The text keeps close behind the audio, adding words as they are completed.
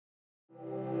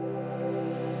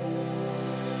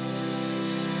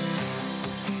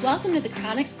Welcome to the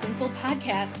Chronic Spoonful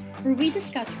podcast, where we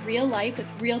discuss real life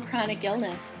with real chronic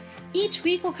illness. Each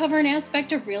week, we'll cover an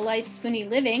aspect of real life spoonie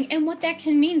living and what that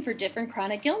can mean for different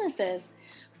chronic illnesses.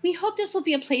 We hope this will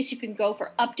be a place you can go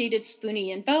for updated spoonie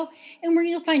info and where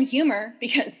you'll find humor,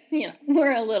 because,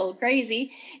 we're a little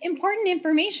crazy, important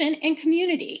information, and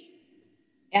community.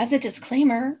 As a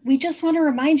disclaimer, we just want to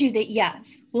remind you that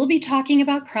yes, we'll be talking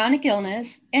about chronic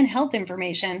illness and health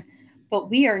information, but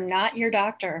we are not your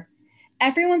doctor.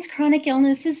 Everyone's chronic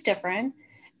illness is different,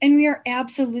 and we are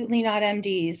absolutely not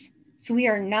MDs, so we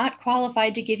are not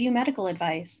qualified to give you medical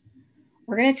advice.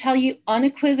 We're going to tell you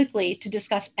unequivocally to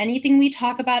discuss anything we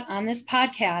talk about on this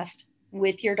podcast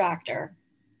with your doctor.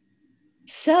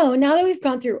 So now that we've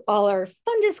gone through all our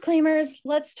fun disclaimers,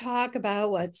 let's talk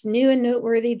about what's new and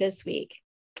noteworthy this week.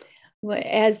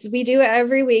 As we do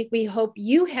every week, we hope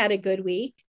you had a good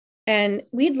week. And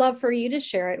we'd love for you to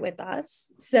share it with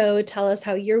us. So tell us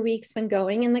how your week's been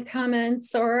going in the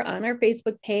comments or on our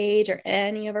Facebook page or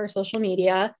any of our social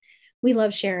media. We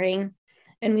love sharing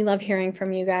and we love hearing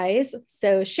from you guys.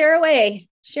 So share away,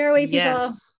 people.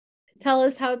 Yes. Tell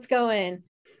us how it's going.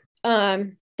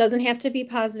 Doesn't have to be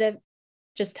positive.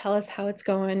 Just tell us how it's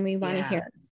going. We want to hear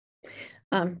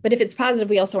it. But if it's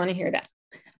positive, we also want to hear that.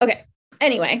 Okay.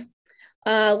 Anyway.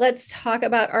 Let's talk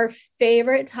about our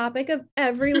favorite topic of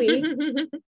every week,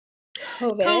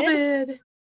 COVID.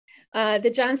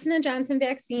 The Johnson & Johnson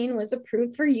vaccine was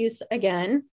approved for use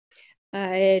again.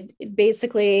 We've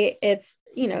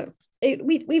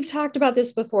talked about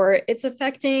this before. It's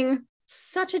affecting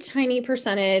such a tiny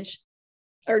percentage,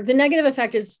 or the negative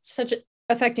effect is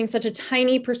affecting such a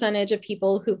tiny percentage of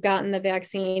people who've gotten the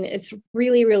vaccine. It's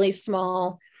really, really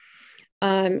small.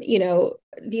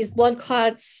 These blood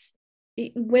clots,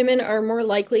 women are more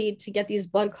likely to get these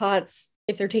blood clots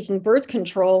if they're taking birth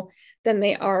control than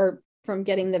they are from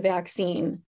getting the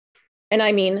vaccine. And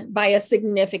I mean, by a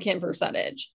significant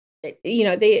percentage.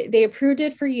 They approved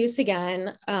it for use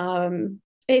again. I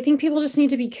think people just need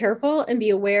to be careful and be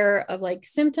aware of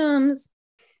symptoms.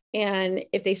 And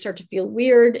if they start to feel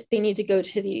weird, they need to go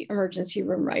to the emergency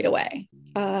room right away.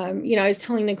 I was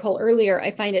telling Nicole earlier,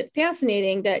 I find it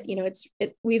fascinating that,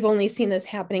 we've only seen this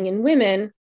happening in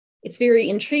women. It's very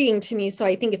intriguing to me. So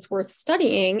I think it's worth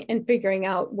studying and figuring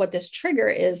out what this trigger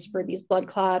is for these blood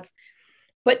clots.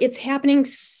 But it's happening.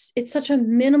 It's such a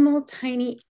minimal,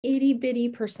 tiny, itty bitty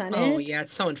percentage. Oh yeah.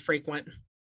 It's so infrequent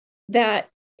that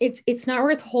it's not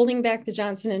worth holding back the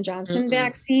Johnson & Johnson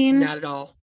vaccine. Not at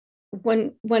all.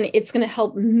 When it's going to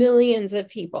help millions of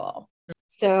people.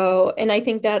 So, and I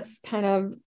think that's kind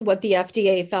of what the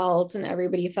FDA felt and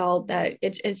everybody felt, that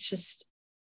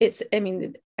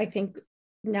I think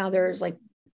now there's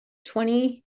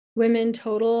 20 women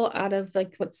total out of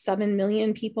 7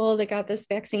 million people that got this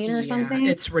vaccine or something.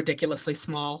 It's ridiculously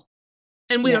small.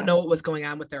 And we don't know what was going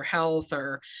on with their health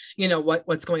or,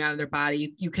 what's going on in their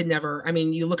body. You can never,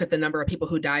 you look at the number of people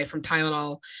who die from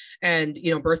Tylenol and,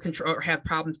 birth control, or have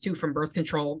problems too from birth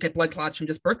control, get blood clots from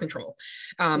just birth control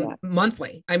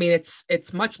monthly.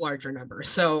 It's much larger numbers.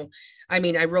 So, I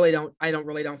really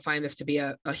don't find this to be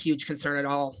a huge concern at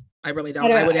all. I really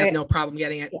don't. I would have no problem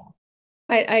getting it. Yeah.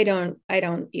 I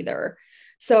don't either.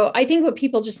 So I think what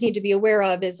people just need to be aware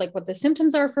of is what the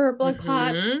symptoms are for blood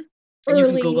clots. And you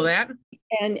can Google that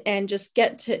and just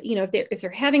get to, if they're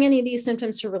having any of these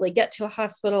symptoms, to really get to a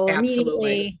hospital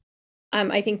immediately.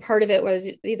 I think part of it was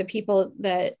the people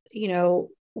that,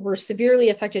 were severely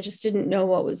affected just didn't know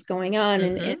what was going on.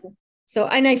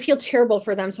 And I feel terrible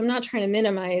for them. So I'm not trying to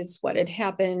minimize what had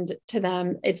happened to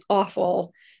them. It's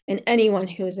awful. And anyone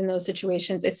who is in those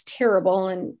situations, it's terrible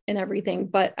and everything.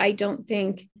 But I don't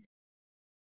think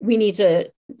we need to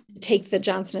take the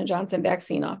Johnson & Johnson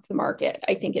vaccine off the market.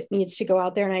 I think it needs to go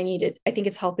out there, and I think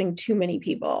it's helping too many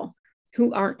people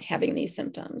who aren't having these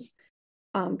symptoms.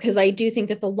 Because I do think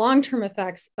that the long-term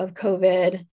effects of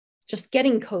COVID, just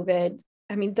getting COVID,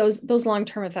 those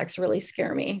long-term effects really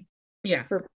scare me. Yeah.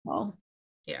 For people.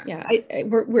 Yeah.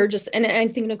 We're just, and I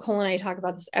think Nicole and I talk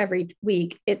about this every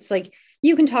week. It's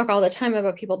you can talk all the time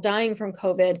about people dying from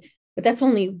COVID, but that's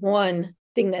only one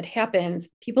thing that happens.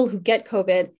 People who get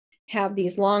COVID have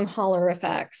these long hauler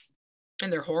effects,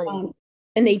 and they're horrible.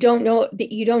 And they don't know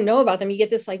that you don't know about them. You get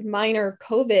this minor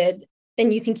COVID,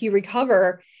 and you think you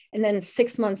recover, and then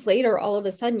 6 months later, all of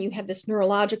a sudden, you have this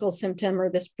neurological symptom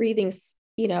or this breathing,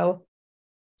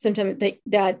 symptom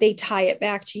that they tie it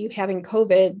back to you having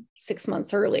COVID 6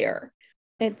 months earlier.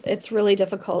 It's really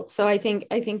difficult. So I think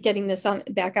getting this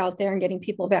back out there and getting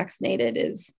people vaccinated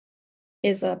is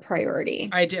a priority.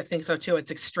 I do think so too.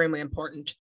 It's extremely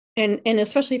important. And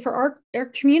especially for our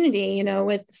community,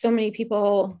 with so many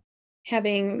people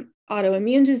having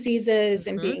autoimmune diseases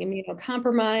and Mhm. being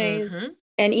immunocompromised. Mhm.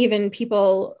 And even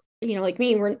people, like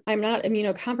me, I'm not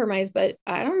immunocompromised, but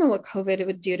I don't know what COVID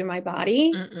would do to my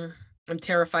body. Mm-mm. I'm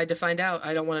terrified to find out.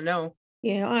 I don't want to know.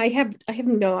 I have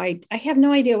no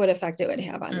idea what effect it would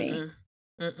have on me. Mm-mm.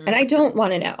 And Mm-mm. I don't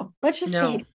want to know. Let's just say No,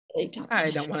 I really don't I want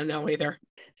to don't know. want to know either.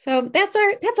 So that's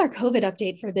our COVID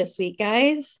update for this week,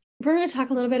 guys. We're going to talk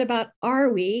a little bit about our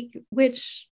week,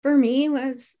 which for me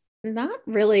was not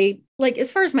really like,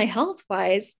 as far as my health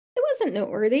wise, it wasn't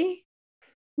noteworthy.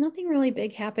 Nothing really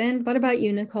big happened. What about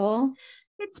you, Nicole?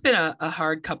 It's been a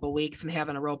hard couple weeks. I'm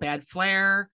having a real bad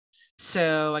flare.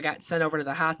 So I got sent over to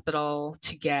the hospital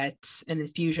to get an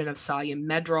infusion of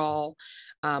Medrol,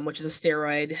 which is a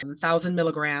steroid, 1,000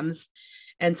 milligrams.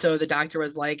 And so the doctor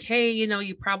was like, hey,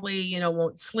 you probably,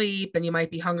 won't sleep and you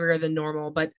might be hungrier than normal,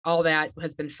 but all that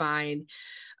has been fine.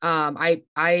 I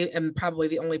am probably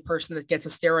the only person that gets a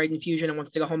steroid infusion and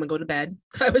wants to go home and go to bed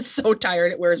because I was so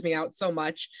tired. It wears me out so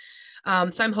much.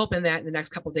 So I'm hoping that in the next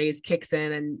couple of days kicks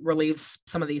in and relieves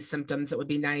some of these symptoms. It would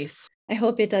be nice. I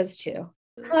hope it does too.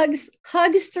 Hugs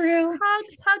through.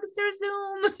 Hugs through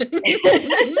Zoom.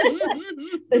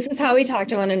 This is how we talk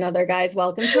to one another, guys.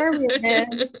 Welcome to our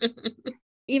realness.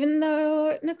 Even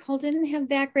though Nicole didn't have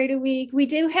that great a week, we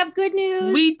do have good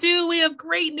news. We do. We have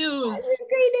great news.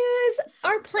 Great news.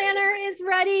 Our planner is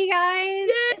ready, guys.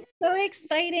 Yay. It's so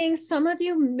exciting. Some of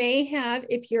you may have,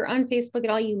 if you're on Facebook at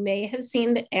all, you may have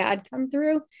seen the ad come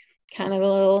through. Kind of a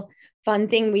little fun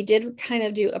thing. We did kind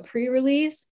of do a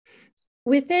pre-release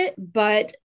with it,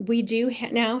 but we do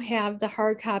now have the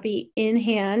hard copy in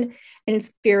hand, and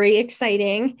it's very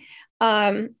exciting.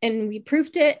 And we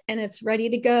proofed it and it's ready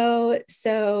to go.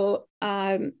 So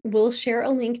we'll share a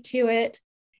link to it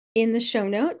in the show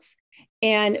notes.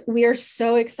 And we are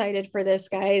so excited for this,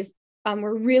 guys.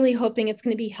 We're really hoping it's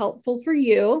going to be helpful for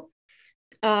you.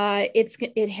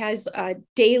 It has a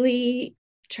daily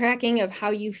tracking of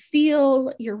how you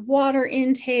feel, your water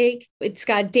intake. It's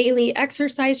got daily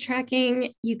exercise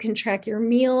tracking. You can track your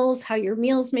meals, how your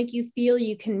meals make you feel.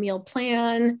 You can meal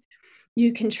plan.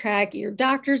 You can track your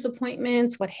doctor's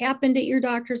appointments, what happened at your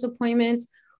doctor's appointments,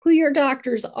 who your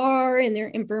doctors are and their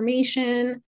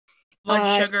information.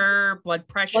 Blood sugar, blood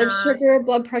pressure.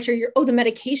 Blood pressure. The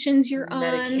medications you're on.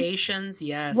 Medications,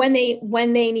 yes. When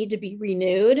they need to be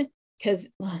renewed, because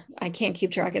I can't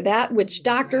keep track of that, which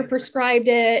doctor prescribed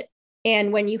it,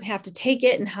 and when you have to take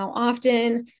it and how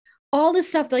often. All the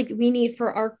stuff like we need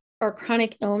for our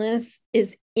chronic illness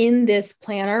is in this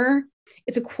planner.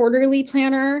 It's a quarterly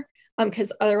planner,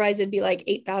 because otherwise it'd be like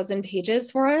 8,000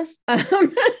 pages for us. And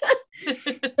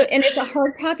it's a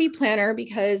hard copy planner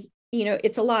because,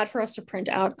 it's a lot for us to print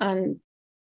out on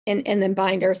and then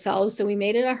bind ourselves. So we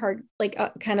made it a hard, like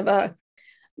kind of a,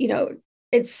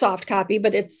 it's soft copy,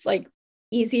 but it's like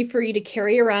easy for you to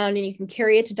carry around, and you can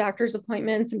carry it to doctor's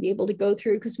appointments and be able to go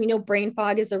through, because we know brain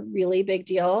fog is a really big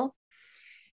deal.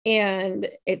 And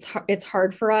it's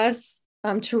hard for us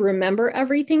to remember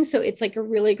everything. So it's like a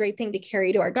really great thing to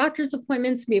carry to our doctor's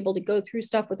appointments, be able to go through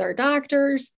stuff with our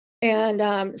doctors.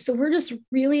 And so we're just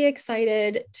really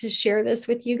excited to share this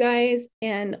with you guys,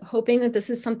 and hoping that this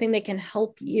is something that can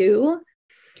help you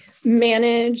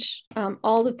manage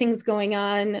all the things going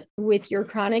on with your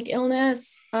chronic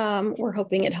illness. We're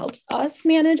hoping it helps us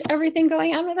manage everything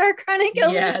going on with our chronic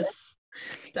illness. Yes,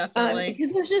 definitely.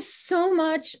 Because there's so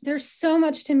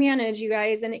much to manage, you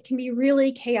guys, and it can be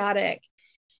really chaotic.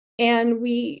 And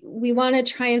we want to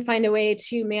try and find a way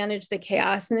to manage the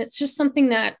chaos. And it's just something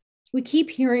that we keep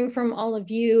hearing from all of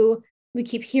you. We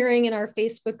keep hearing in our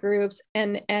Facebook groups,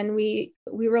 and we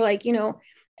were like,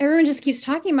 everyone just keeps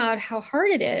talking about how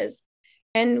hard it is.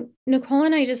 And Nicole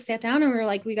and I just sat down and we were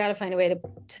like, we got to find a way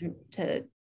to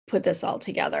put this all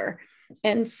together.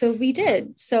 And so we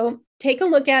did. So take a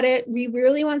look at it. We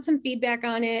really want some feedback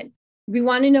on it. We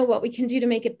want to know what we can do to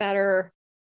make it better,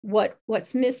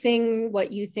 what's missing,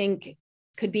 what you think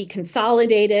could be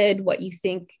consolidated, what you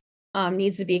think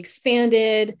needs to be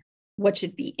expanded, what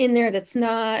should be in there that's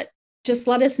not. Just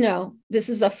let us know. This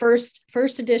is a first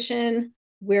edition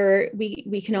where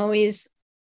we can always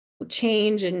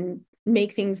change and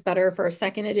make things better for a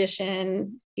second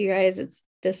edition. You guys,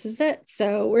 this is it.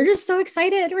 So we're just so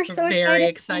excited. We're so very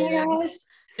excited. Oh my gosh.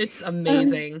 It's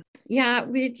amazing. Yeah,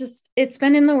 it's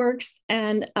been in the works,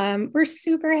 and we're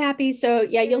super happy. So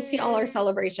yeah, you'll see all our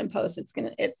celebration posts.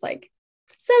 It's like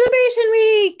celebration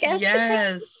week.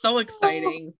 Yes, so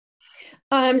exciting.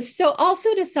 So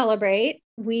also to celebrate,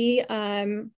 we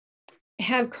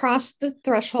have crossed the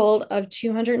threshold of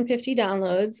 250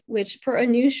 downloads, which for a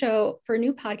new show, for a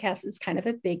new podcast, is kind of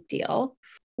a big deal.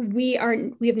 we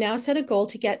have now set a goal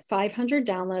to get 500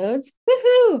 downloads.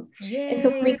 Woohoo! Yay. And so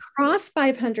when we cross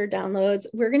 500 downloads,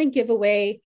 we're going to give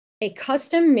away a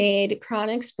custom made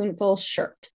Chronic Spoonful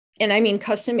shirt. And I mean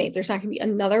custom made. There's not going to be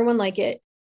another one like it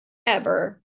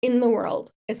ever in the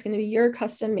world. It's going to be your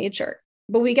custom made shirt,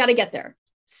 but we got to get there.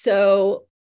 So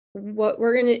what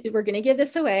we're going to give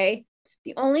this away.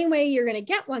 The only way you're going to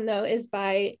get one though is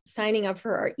by signing up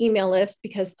for our email list,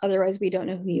 because otherwise we don't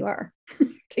know who you are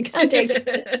to contact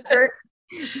you. Sure.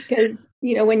 Because,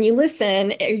 you know, when you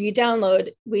listen or you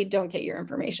download, we don't get your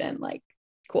information. Like,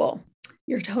 cool.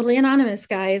 You're totally anonymous,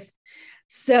 guys.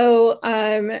 So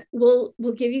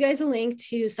we'll give you guys a link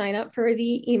to sign up for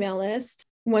the email list.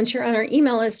 Once you're on our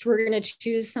email list, we're going to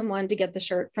choose someone to get the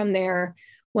shirt from there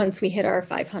once we hit our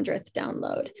 500th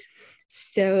download.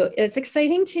 So it's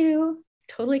exciting too.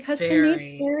 Totally custom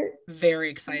made shirt. Very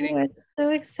exciting. Oh, it's so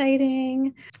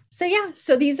exciting. So yeah,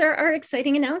 so these are our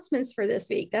exciting announcements for this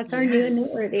week. That's our new and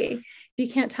noteworthy. If you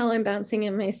can't tell, I'm bouncing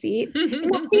in my seat. I'm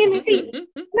bouncing in my seat.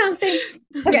 Bouncing.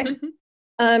 Okay.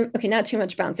 Okay, not too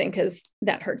much bouncing because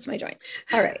that hurts my joints.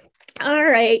 All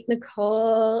right,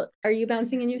 Nicole, are you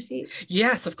bouncing in your seat?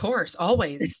 Yes, of course,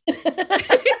 always.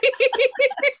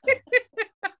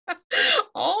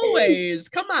 Always.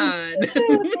 Come on.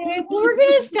 Okay, well, we're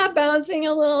going to stop bouncing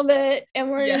a little bit and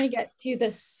we're going to get to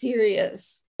the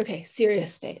serious face.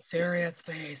 Serious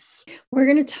face. We're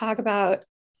going to talk about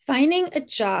finding a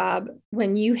job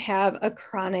when you have a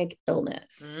chronic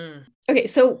illness. Okay,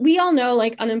 so we all know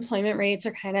like unemployment rates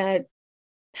are kind of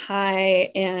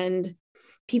high and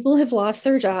people have lost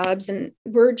their jobs, and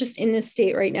we're just in this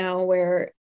state right now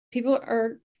where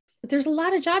there's a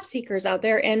lot of job seekers out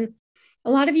there, and a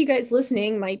lot of you guys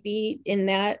listening might be in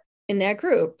that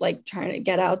group, like trying to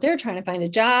get out there, trying to find a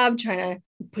job,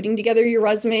 putting together your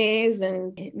resumes.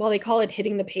 And well, they call it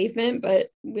hitting the pavement, but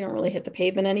we don't really hit the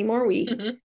pavement anymore. We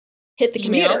hit the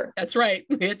email. computer. That's right.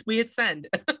 We hit send.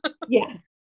 Yeah.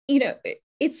 You know,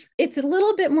 it's a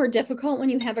little bit more difficult when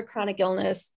you have a chronic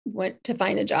illness to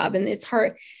find a job, and it's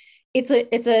hard. It's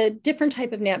a different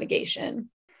type of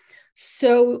navigation.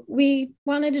 So we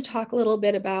wanted to talk a little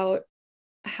bit about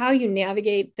how you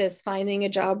navigate this finding a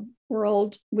job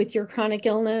world with your chronic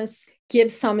illness,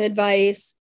 give some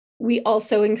advice. We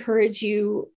also encourage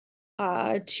you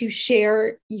to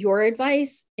share your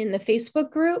advice in the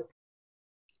Facebook group,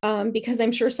 because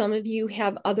I'm sure some of you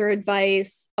have other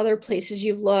advice, other places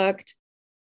you've looked,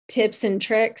 tips and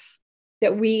tricks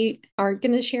that we aren't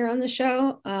going to share on the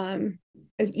show.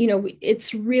 You know,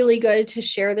 it's really good to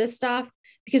share this stuff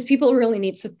because people really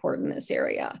need support in this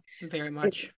area. Very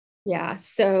much. Yeah.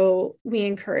 So we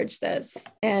encourage this,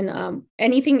 and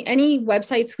any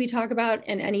websites we talk about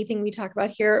and anything we talk about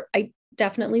here, I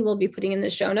definitely will be putting in the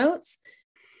show notes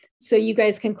so you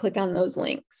guys can click on those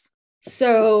links.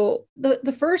 So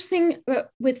the first thing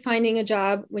with finding a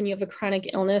job when you have a chronic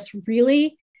illness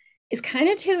really is kind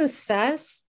of to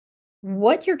assess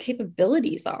what your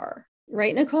capabilities are,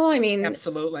 right, Nicole? I mean,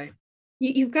 absolutely.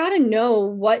 You've got to know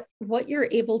what you're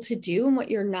able to do and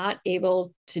what you're not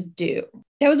able to do.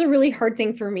 That was a really hard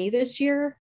thing for me this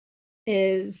year,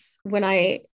 is when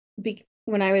I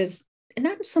was,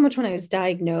 not so much when I was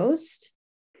diagnosed,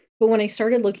 but when I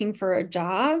started looking for a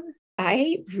job,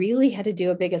 I really had to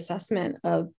do a big assessment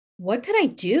of what could I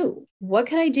do? What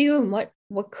could I do? And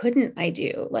what couldn't I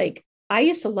do? Like, I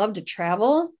used to love to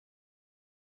travel,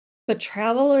 but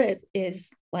travel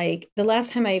is like, the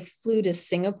last time I flew to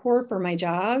Singapore for my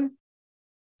job,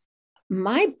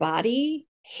 my body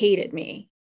hated me.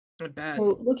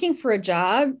 So looking for a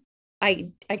job,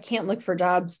 I can't look for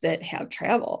jobs that have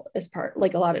travel as part,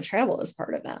 like a lot of travel as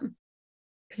part of them,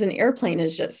 because an airplane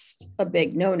is just a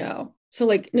big no-no. So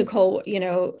like, Nicole, you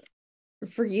know,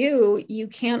 for you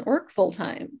can't work full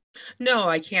time. No,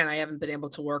 I can't. I haven't been able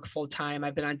to work full time.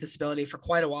 I've been on disability for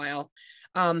quite a while.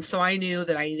 So I knew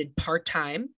that I needed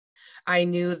part-time. I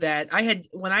knew that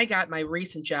when I got my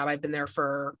recent job, I've been there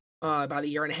for about a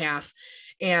year and a half.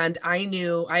 And I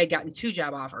knew I had gotten 2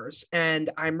 job offers, and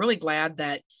I'm really glad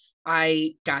that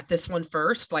I got this one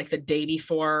first. Like the day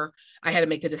before I had to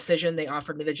make the decision, they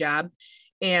offered me the job.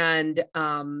 And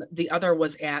the other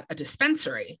was at a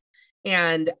dispensary.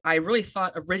 And I really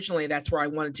thought originally that's where I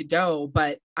wanted to go,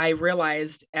 but I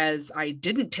realized as I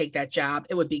didn't take that job,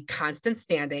 it would be constant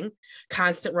standing,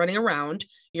 constant running around.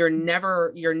 You're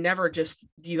never just,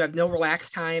 you have no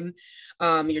relaxed time.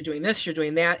 You're doing this, you're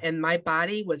doing that. And my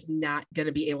body was not going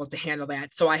to be able to handle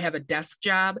that. So I have a desk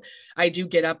job. I do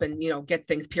get up and, get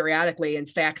things periodically and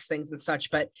fax things and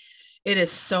such, but it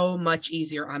is so much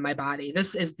easier on my body.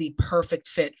 This is the perfect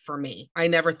fit for me. I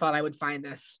never thought I would find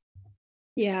this.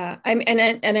 Yeah.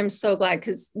 I'm so glad,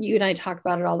 because you and I talk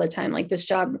about it all the time. Like, this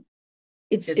job,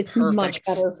 it's much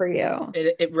better for you.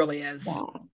 It really is. Yeah.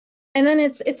 And then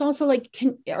it's also like,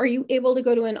 are you able to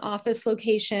go to an office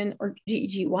location, or do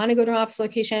you want to go to an office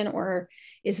location, or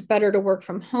is it better to work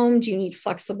from home? Do you need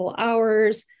flexible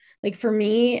hours? Like, for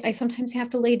me, I sometimes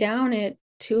have to lay down at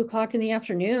 2 o'clock in the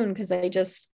afternoon, because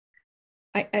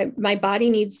my body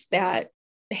needs that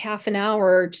half an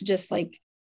hour to just like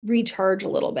recharge a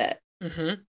little bit.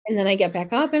 Mm-hmm. And then I get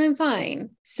back up and I'm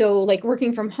fine. So like,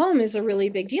 working from home is a really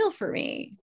big deal for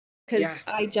me, because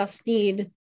I just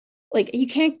need, like,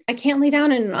 I can't lay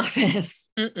down in an office.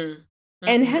 Mm-mm.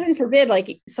 And heaven forbid,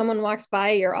 like, someone walks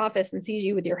by your office and sees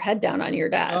you with your head down on your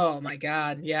desk. Oh my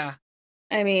God. Yeah.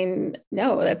 I mean,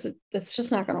 no, that's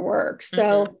just not going to work.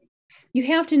 So you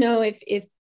have to know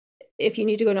if you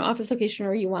need to go to an office location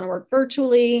or you want to work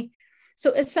virtually.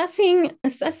 So assessing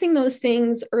those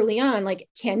things early on, like,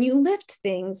 can you lift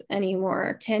things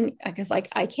anymore? Because like,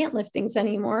 I can't lift things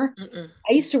anymore.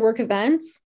 I used to work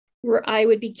events where I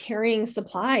would be carrying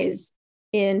supplies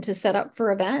in to set up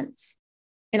for events,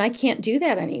 and I can't do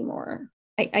that anymore.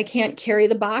 I can't carry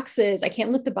the boxes. I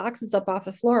can't lift the boxes up off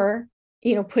the floor.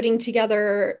 Putting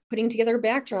together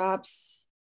backdrops,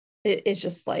 it's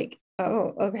just like,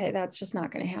 oh, okay, that's just not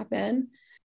going to happen.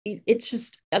 It's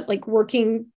just like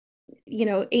working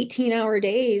 18-hour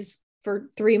days for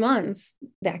 3 months.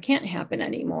 That can't happen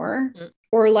anymore.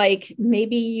 Or like,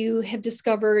 maybe you have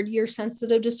discovered you're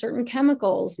sensitive to certain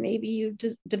chemicals. Maybe you've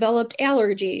developed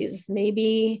allergies.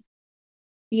 Maybe,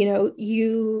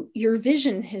 your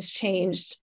vision has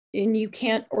changed and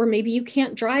maybe you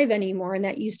can't drive anymore, and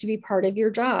that used to be part of your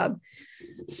job.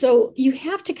 So you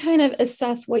have to kind of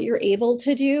assess what you're able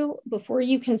to do before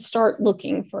you can start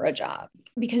looking for a job,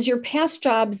 because your past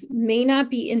jobs may not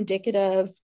be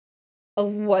indicative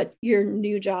of what your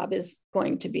new job is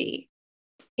going to be.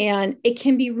 And it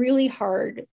can be really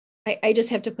hard. I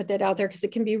just have to put that out there, because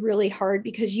it can be really hard,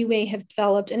 because you may have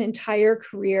developed an entire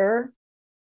career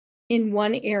in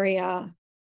one area.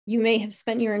 You may have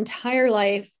spent your entire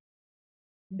life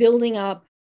building up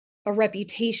a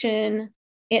reputation,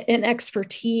 an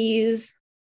expertise,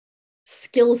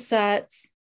 skill sets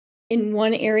in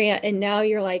one area, and now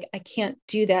you're like, I can't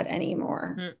do that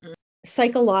anymore.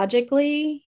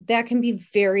 Psychologically, that can be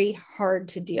very hard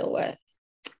to deal with.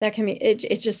 That can be,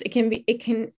 it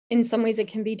can in some ways, it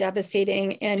can be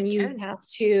devastating, and you have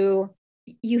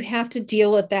to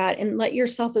deal with that and let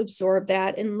yourself absorb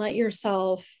that and let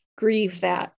yourself grieve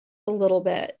that a little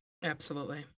bit.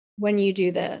 Absolutely. When you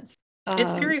do this.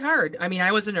 It's very hard. I mean,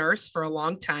 I was a nurse for a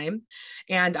long time,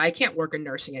 and I can't work in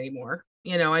nursing anymore.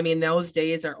 Those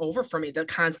days are over for me. The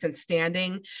constant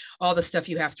standing, all the stuff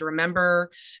you have to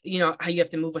remember, how you have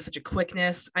to move with such a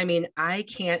quickness. I mean, I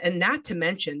can't, and not to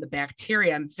mention the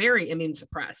bacteria. I'm very immune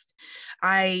suppressed.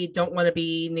 I don't want to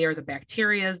be near the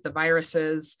bacterias, the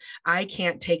viruses. I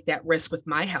can't take that risk with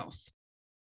my health.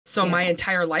 So my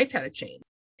entire life had to change.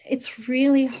 It's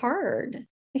really hard.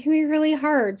 It can be really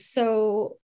hard.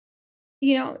 So,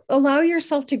 allow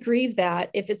yourself to grieve that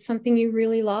if it's something you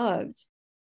really loved.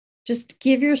 Just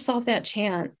give yourself that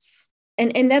chance.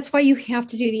 And that's why you have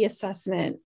to do the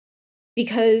assessment,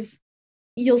 because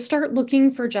you'll start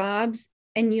looking for jobs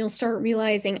and you'll start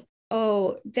realizing,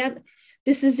 oh, that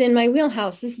this is in my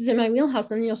wheelhouse. This is in my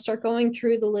wheelhouse. And you'll start going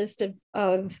through the list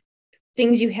of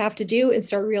things you have to do and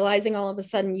start realizing all of a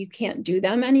sudden you can't do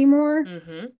them anymore.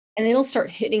 And it'll start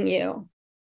hitting you.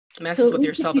 Messes with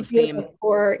your self-esteem.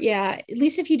 At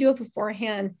least if you do it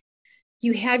beforehand,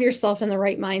 you have yourself in the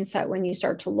right mindset when you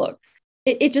start to look.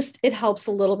 It helps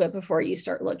a little bit before you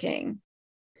start looking.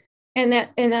 And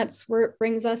that's where it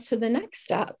brings us to the next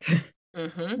step.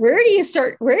 Where do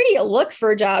you look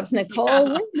for jobs, Nicole? Yeah.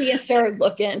 Where do you start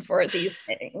looking for these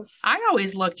things? I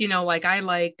always looked, I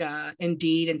like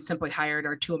Indeed and Simply Hired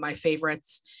are two of my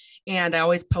favorites. And I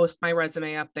always post my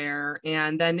resume up there.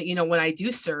 And then, when I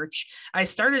do search, I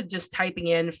started just typing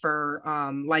in for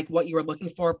like what you were looking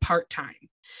for part-time.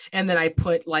 And then I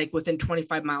put like within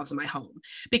 25 miles of my home,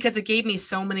 because it gave me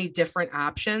so many different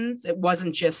options. It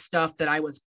wasn't just stuff that I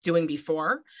was doing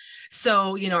before.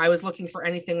 So, I was looking for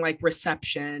anything like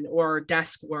reception or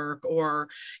desk work, or,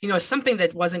 something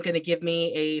that wasn't going to give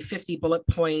me a 50 bullet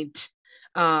point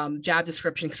job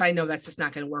description, because I know that's just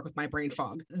not going to work with my brain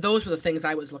fog. Those were the things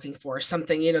I was looking for.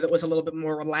 Something, that was a little bit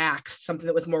more relaxed, something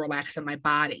that was more relaxed in my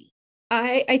body.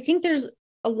 I think there's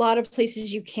a lot of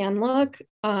places you can look,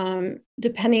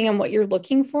 depending on what you're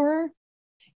looking for.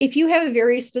 If you have a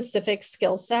very specific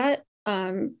skill set,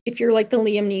 if you're like the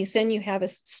Liam Neeson, you have a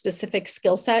specific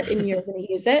skill set and you're going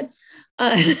to use it.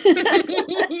 Okay,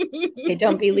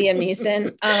 don't be Liam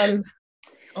Neeson.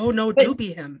 Oh no, But do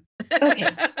be him. okay,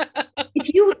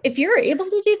 if you're able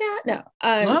to do that, no.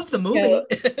 Love the movie.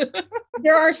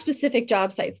 There are specific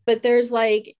job sites, but there's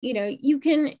like,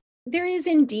 there is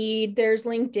Indeed, there's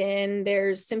LinkedIn,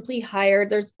 there's Simply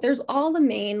Hired, there's all the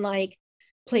main like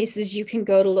places you can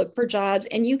go to look for jobs,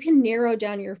 and you can narrow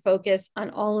down your focus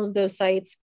on all of those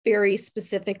sites very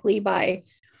specifically by,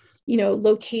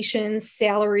 location,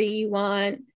 salary you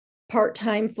want,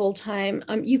 part-time, full-time.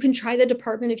 You can try the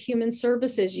Department of Human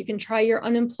Services, you can try your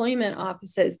unemployment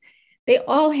offices. They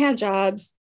all have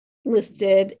jobs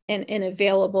listed and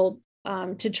available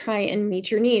to try and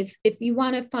meet your needs. If you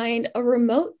want to find a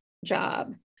remote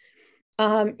job,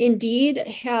 Indeed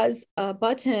has a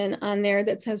button on there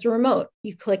that says remote.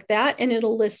 You click that and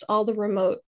it'll list all the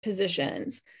remote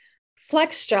positions.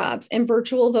 Flex Jobs and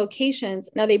Virtual Vocations.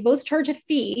 Now, they both charge a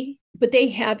fee, but they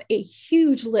have a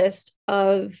huge list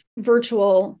of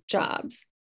virtual jobs.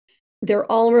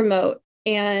 They're all remote,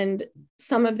 and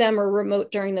some of them are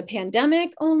remote during the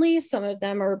pandemic only. Some of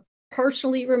them are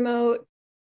partially remote.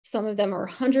 Some of them are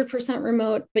 100%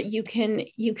 remote, but you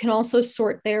can also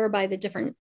sort there by the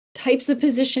different types of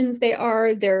positions they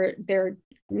are. They're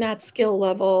not skill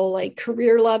level, like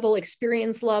career level,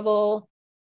 experience level.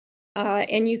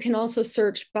 And you can also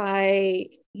search by,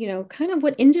 kind of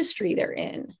what industry they're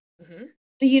in. Mm-hmm.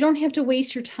 So you don't have to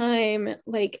waste your time.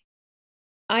 Like,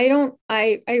 I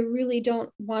really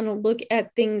don't want to look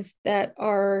at things that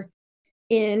are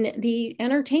in the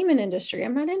entertainment industry.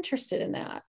 I'm not interested in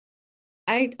that.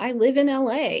 I live in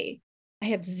LA. I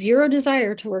have zero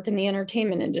desire to work in the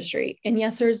entertainment industry. And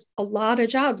yes, there's a lot of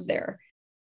jobs there,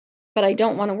 but I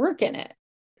don't want to work in it.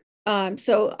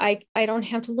 So I don't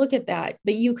have to look at that,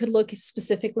 but you could look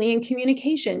specifically in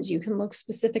communications. You can look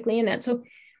specifically in that. So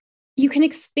you can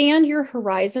expand your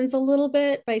horizons a little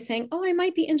bit by saying, oh, I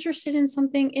might be interested in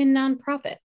something in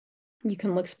nonprofit. You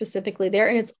can look specifically there,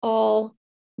 and it's all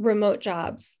remote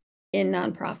jobs in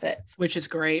nonprofits. Which is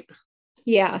great.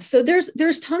 Yeah. So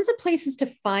there's tons of places to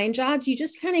find jobs. You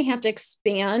just kind of have to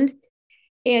expand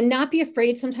and not be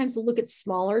afraid sometimes to look at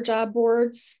smaller job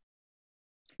boards,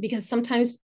 because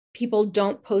sometimes people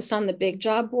don't post on the big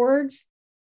job boards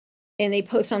and they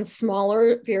post on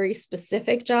smaller, very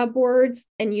specific job boards.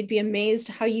 And you'd be amazed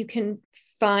how you can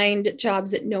find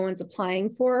jobs that no one's applying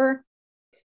for.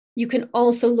 You can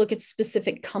also look at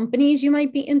specific companies you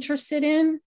might be interested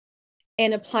in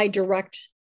and apply direct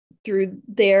through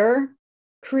their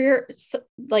career.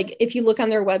 Like if you look on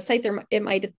their website, it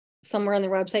might somewhere on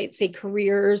their website say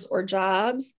careers or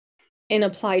jobs, and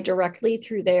apply directly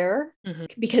through there, mm-hmm.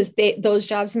 because those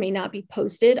jobs may not be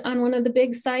posted on one of the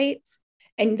big sites.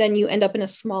 And then you end up in a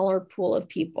smaller pool of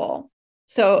people.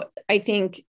 So I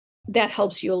think that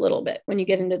helps you a little bit when you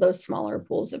get into those smaller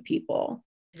pools of people.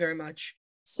 Very much.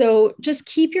 So just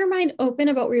keep your mind open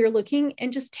about where you're looking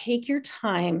and just take your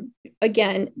time.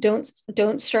 Again, don't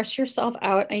stress yourself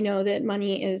out. I know that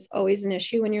money is always an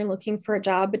issue when you're looking for a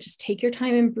job, but just take your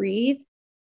time and breathe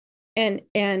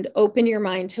and open your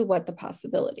mind to what the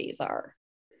possibilities are.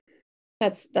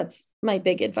 That's my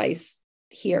big advice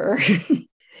here.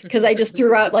 Because I just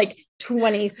threw out like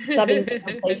 27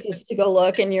 different places to go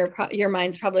look, and your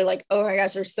mind's probably like, oh my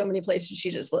gosh, there's so many places she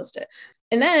just listed.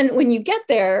 And then when you get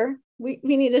there, we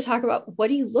need to talk about, what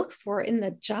do you look for in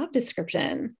the job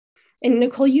description? And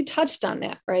Nicole, you touched on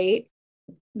that, right?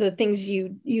 The things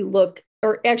you look,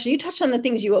 or actually you touched on the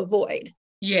things you avoid.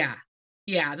 Yeah.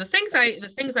 The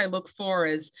things I look for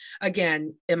is,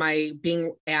 again, am I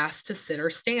being asked to sit or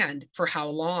stand? For how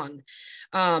long?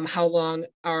 How long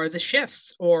are the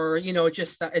shifts? Or,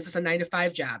 just is this a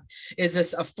 9-to-5 job? Is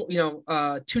this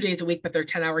 2 days a week, but they're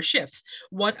 10-hour shifts?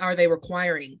 What are they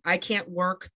requiring? I can't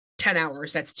work 10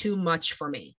 hours. That's too much for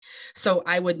me. So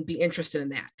I wouldn't be interested in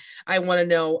that. I want to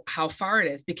know how far it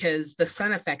is, because the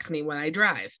sun affects me when I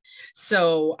drive.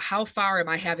 So how far am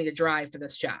I having to drive for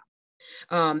this job?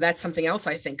 That's something else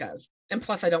I think of. And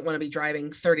plus, I don't want to be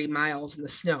driving 30 miles in the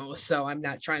snow. So I'm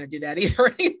not trying to do that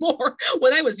either anymore.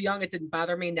 When I was young, it didn't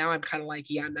bother me. Now I'm kind of like,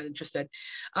 yeah, I'm not interested.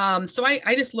 So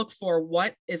I just look for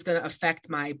what is going to affect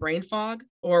my brain fog,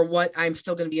 or what I'm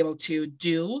still going to be able to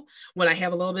do when I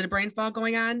have a little bit of brain fog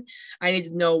going on. I need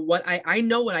to know what I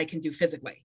know what I can do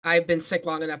physically. I've been sick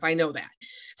long enough. I know that.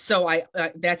 So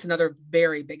that's another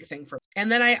very big thing for me.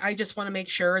 And then I just want to make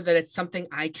sure that it's something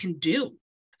I can do.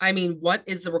 I mean, what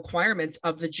is the requirements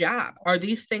of the job? Are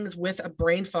these things with a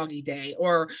brain foggy day,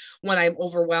 or when I'm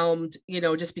overwhelmed,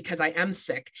 just because I am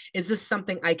sick? Is this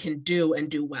something I can do and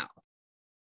do well?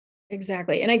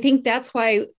 Exactly. And I think that's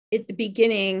why at the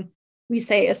beginning we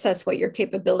say assess what your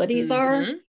capabilities are,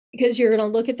 because you're going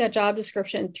to look at that job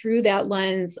description through that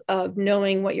lens of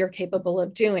knowing what you're capable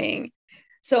of doing.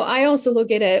 So I also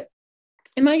look at it,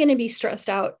 am I going to be stressed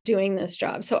out doing this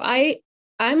job? So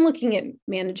I'm looking at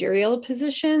managerial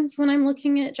positions when I'm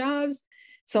looking at jobs.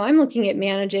 So I'm looking at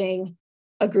managing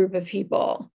a group of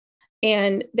people,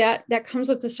 and that comes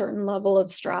with a certain level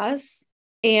of stress,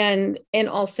 and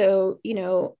also,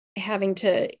 having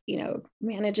to,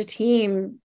 manage a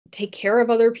team, take care of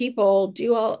other people,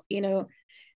 do all,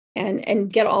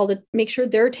 and get all the, make sure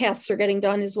their tasks are getting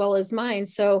done as well as mine.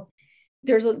 So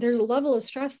there's a level of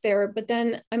stress there. But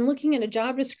then I'm looking at a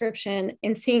job description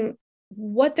and seeing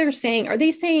what they're saying. Are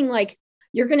they saying like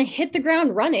you're going to hit the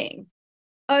ground running?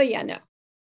 Oh yeah, no.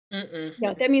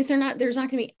 No, that means there's not going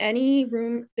to be any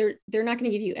room. They're not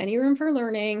going to give you any room for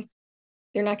learning.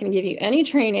 They're not going to give you any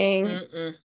training.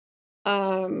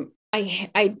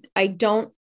 I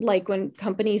don't like when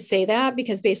companies say that,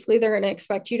 because basically they're going to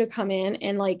expect you to come in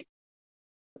and like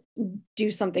do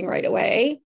something right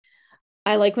away.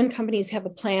 I like when companies have a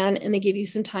plan and they give you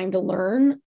some time to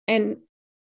learn. And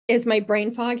as my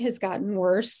brain fog has gotten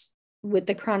worse with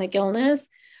the chronic illness,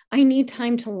 I need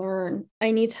time to learn.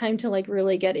 I need time to like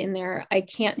really get in there. I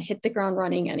can't hit the ground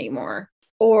running anymore.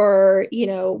 Or,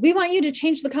 we want you to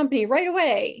change the company right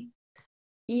away.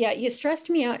 Yeah, you stressed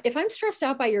me out. If I'm stressed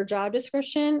out by your job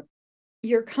description,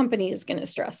 your company is going to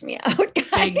stress me out.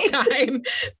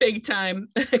 Big time.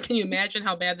 Can you imagine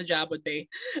how bad the job would be?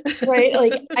 Right?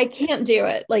 Like I can't do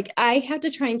it. Like I have to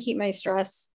try and keep my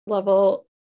stress level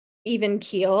even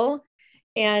keel.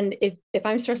 And if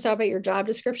I'm stressed out about your job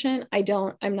description, I'm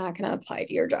not going to apply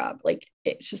to your job. Like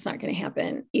it's just not going to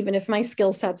happen, even if my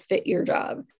skill sets fit your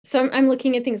job. So I'm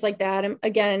looking at things like that. And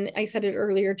again, I said it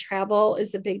earlier, travel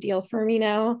is a big deal for me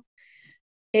now.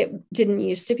 It didn't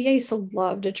used to be. I used to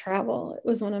love to travel. It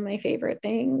was one of my favorite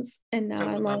things. And now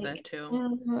I'm like, that too.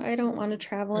 Oh, I don't want to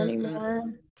travel anymore.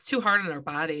 It's too hard on our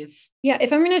bodies. Yeah.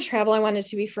 If I'm going to travel, I want it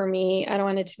to be for me. I don't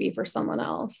want it to be for someone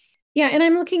else. Yeah. And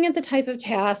I'm looking at the type of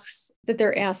tasks that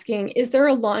they're asking. Is there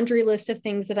a laundry list of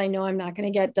things that I know I'm not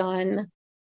going to get done?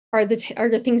 Are the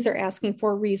things they're asking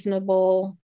for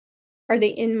reasonable? Are they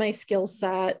in my skill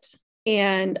set?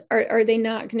 And are they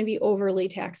not going to be overly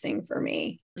taxing for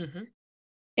me?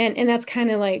 And that's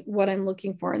kind of like what I'm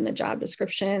looking for in the job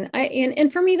description.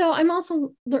 And for me though, I'm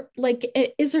also like,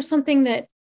 is there something that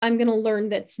I'm going to learn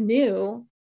that's new,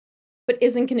 but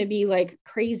isn't going to be like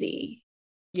crazy?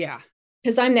 Yeah.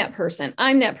 Because I'm that person,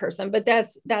 but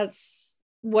that's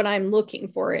what I'm looking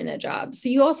for in a job. So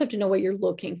you also have to know what you're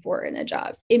looking for in a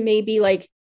job. It may be like,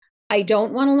 I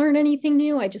don't want to learn anything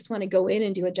new. I just want to go in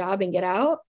and do a job and get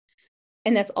out.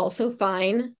 And that's also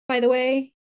fine, by the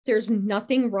way. There's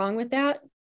nothing wrong with that.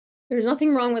 There's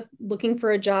nothing wrong with looking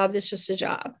for a job that's just a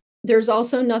job. There's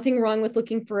also nothing wrong with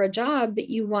looking for a job that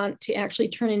you want to actually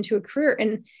turn into a career.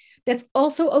 And that's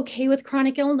also okay with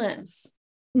chronic illness.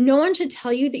 No one should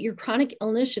tell you that your chronic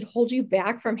illness should hold you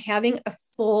back from having a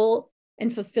full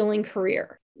and fulfilling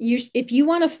career. If you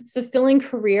want a fulfilling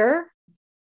career,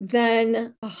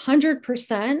 then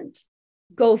 100%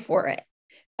 go for it.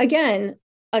 Again,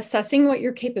 assessing what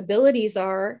your capabilities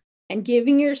are and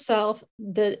giving yourself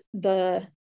the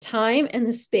time and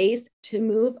the space to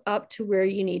move up to where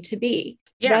you need to be.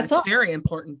 Yeah, it's very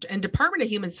important. And Department of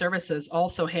Human Services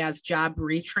also has job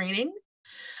retraining.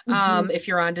 If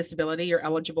you're on disability, you're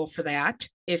eligible for that.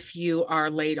 If you are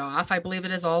laid off, I believe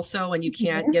it is also, and you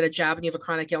can't get a job and you have a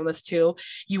chronic illness too,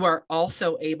 you are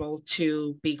also able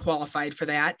to be qualified for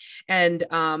that. And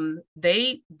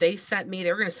they sent me,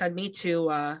 they were going to send me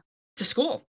to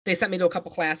school. They sent me to a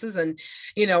couple classes, and,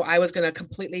 I was going to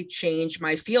completely change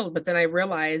my field. But then I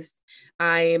realized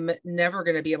I'm never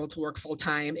going to be able to work full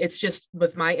time. It's just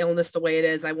with my illness the way it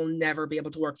is, I will never be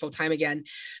able to work full time again.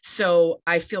 So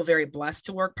I feel very blessed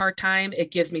to work part time.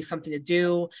 It gives me something to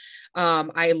do.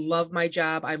 I love my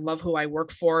job. I love who I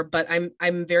work for, but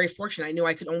I'm very fortunate. I knew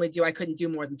I couldn't do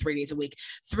more than 3 days a week.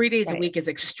 3 days a week is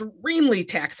extremely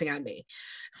taxing on me.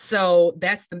 So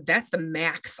that's the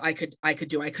max I could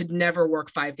do. I could never work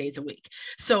 5 days a week.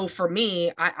 So for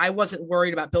me, I wasn't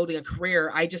worried about building a career.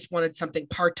 I just wanted something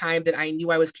part-time that I knew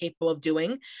I was capable of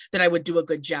doing, that I would do a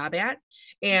good job at,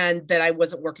 and that I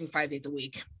wasn't working 5 days a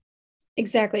week.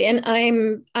 Exactly. And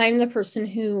I'm the person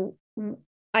who,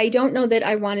 I don't know that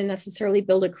I want to necessarily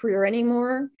build a career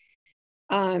anymore.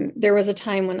 There was a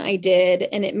time when I did,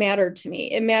 and it mattered to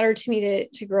me. It mattered to me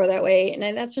to grow that way.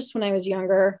 And that's just when I was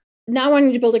younger. Not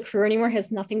wanting to build a career anymore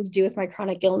has nothing to do with my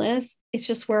chronic illness. It's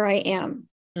just where I am.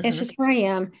 It's just where I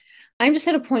am. I'm just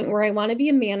at a point where I want to be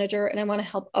a manager and I want to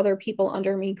help other people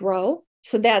under me grow.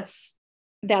 So that's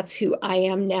who I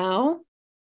am now.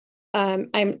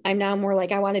 I'm now more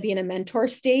like I want to be in a mentor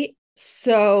state.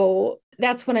 So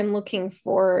that's what I'm looking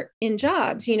for in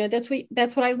jobs.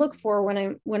 That's what I look for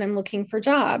when I'm looking for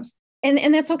jobs.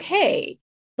 And that's okay.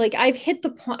 Like I've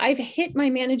hit my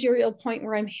managerial point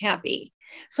where I'm happy.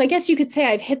 So I guess you could say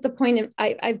I've hit the point and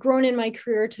I've grown in my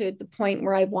career to the point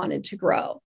where I wanted to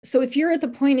grow. So if you're at the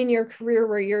point in your career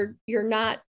where you're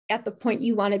not at the point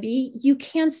you want to be, you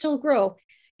can still grow.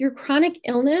 Your chronic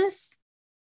illness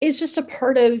is just a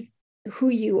part of who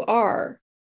you are.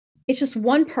 It's just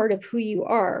one part of who you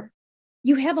are.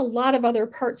 You have a lot of other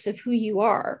parts of who you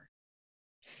are.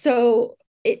 So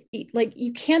like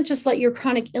you can't just let your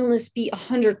chronic illness be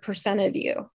 100% of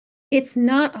you. It's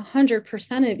not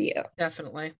 100% of you.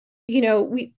 Definitely.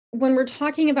 When we're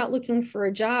talking about looking for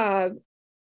a job,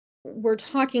 we're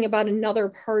talking about another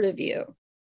part of you.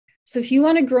 So if you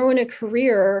want to grow in a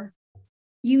career,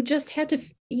 you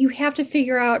have to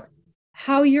figure out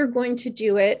how you're going to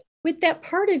do it with that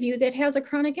part of you that has a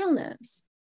chronic illness.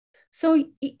 So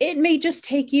it may just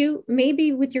take you,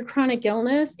 maybe with your chronic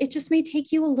illness, it just may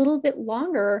take you a little bit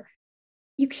longer.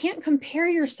 You can't compare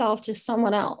yourself to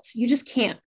someone else. You just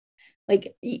can't.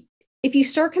 Like if you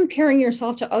start comparing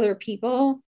yourself to other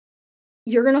people,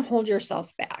 you're going to hold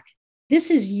yourself back.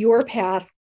 This is your path.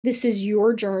 This is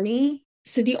your journey.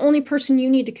 So the only person you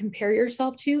need to compare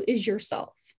yourself to is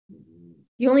yourself.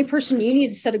 The only person you need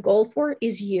to set a goal for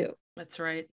is you. That's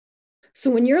right. So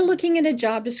when you're looking at a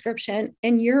job description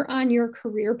and you're on your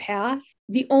career path,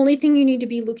 the only thing you need to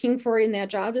be looking for in that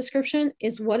job description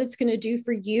is what it's going to do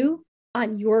for you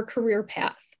on your career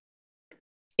path.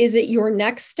 Is it your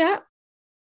next step,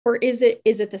 or is it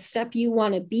the step you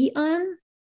want to be on?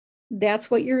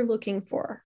 That's what you're looking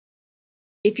for.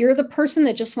 If you're the person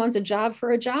that just wants a job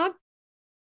for a job,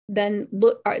 then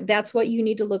that's what you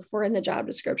need to look for in the job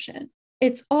description.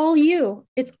 It's all you.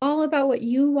 It's all about what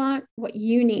you want, what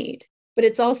you need. But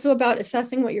it's also about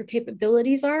assessing what your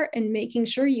capabilities are and making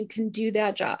sure you can do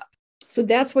that job. So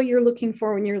that's what you're looking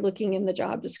for when you're looking in the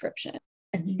job description.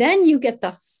 And then you get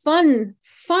the fun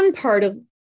part of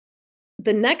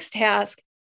the next task,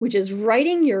 which is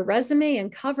writing your resume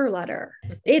and cover letter.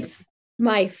 It's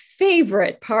my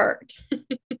favorite part.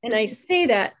 And I say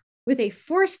that with a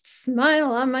forced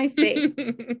smile on my face.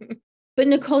 But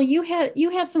Nicole, you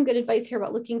have some good advice here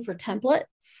about looking for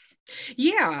templates.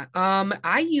 Yeah.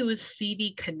 I use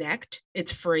CV Connect.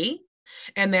 It's free.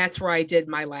 And that's where I did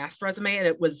my last resume. And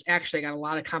it was actually, I got a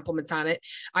lot of compliments on it.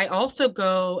 I also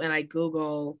go and I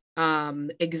Google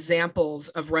examples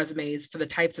of resumes for the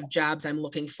types of jobs I'm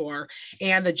looking for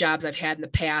and the jobs I've had in the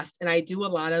past. And I do a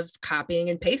lot of copying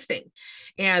and pasting.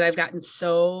 And I've gotten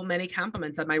so many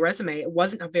compliments on my resume. It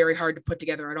wasn't very hard to put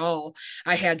together at all.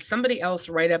 I had somebody else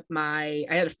I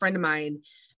had a friend of mine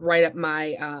write up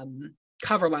my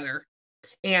cover letter.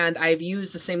 And I've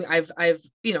used the same, I've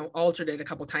altered it a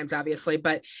couple of times, obviously,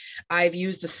 but I've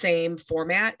used the same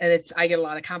format, and I get a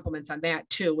lot of compliments on that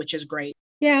too, which is great.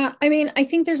 Yeah. I mean, I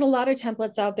think there's a lot of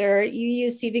templates out there. You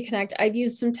use CV Connect. I've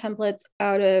used some templates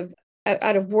out of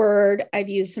Word. I've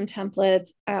used some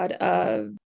templates out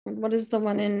of, what is the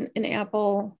one in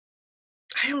Apple?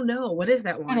 I don't know. What is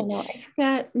that one? I don't know. I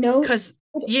forgot. Notes.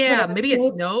 Maybe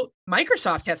it's Note.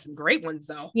 Microsoft has some great ones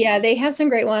though. Yeah, they have some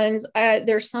great ones.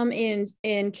 There's some in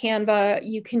Canva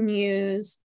you can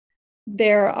use.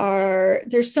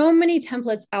 There's so many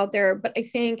templates out there, but I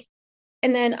think,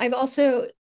 and then I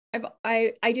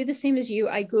do the same as you.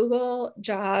 I Google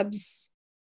jobs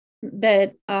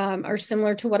that are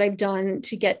similar to what I've done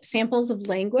to get samples of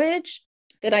language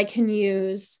that I can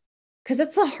use. Because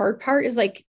that's the hard part, is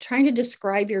like trying to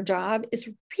describe your job is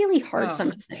really hard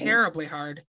sometimes. It's terribly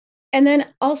hard. And then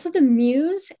also the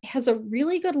Muse has a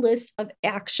really good list of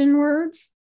action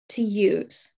words to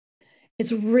use.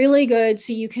 It's really good.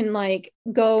 So you can like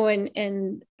go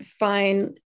and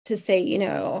find to say,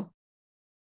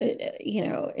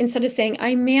 instead of saying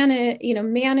I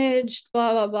managed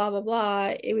blah, blah, blah, blah,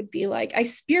 blah, it would be like I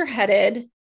spearheaded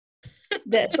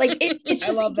this. Like it's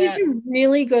just, it gives you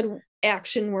really good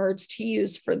action words to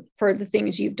use for the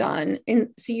things you've done. And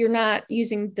so you're not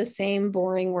using the same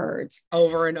boring words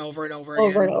over and over and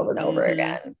over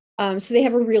again. So they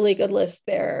have a really good list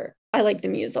there. I like the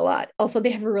Muse a lot. Also,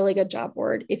 they have a really good job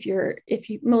board if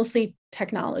you mostly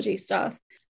technology stuff.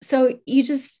 So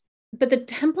but the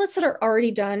templates that are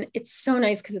already done, it's so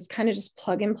nice because it's kind of just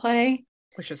plug and play.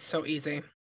 Which is so easy.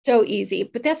 So easy.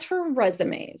 But that's for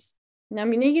resumes. Now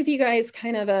I'm going to give you guys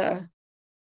kind of a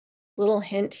little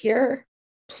hint here.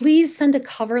 Please send a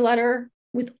cover letter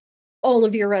with all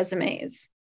of your resumes.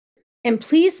 And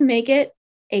please make it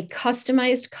a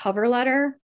customized cover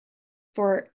letter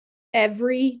for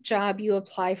every job you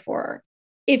apply for.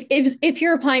 If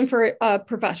you're applying for a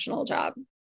professional job,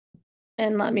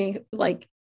 and let me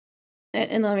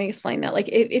And let me explain that. Like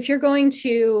if you're going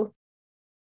to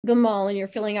the mall and you're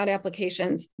filling out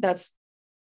applications, that's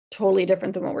totally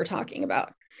different than what we're talking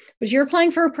about. But if you're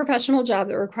applying for a professional job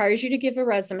that requires you to give a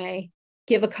resume,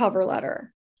 give a cover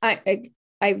letter.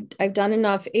 I've done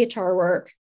enough HR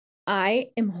work. I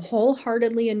am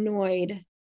wholeheartedly annoyed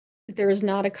that there is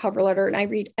not a cover letter. And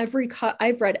I've read every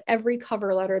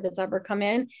cover letter that's ever come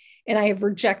in, and I have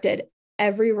rejected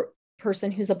every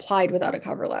person who's applied without a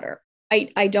cover letter.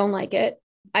 I don't like it.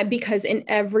 Because in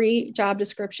every job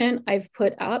description I've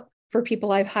put up for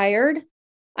people I've hired,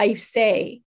 I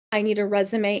say I need a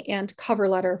resume and cover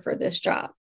letter for this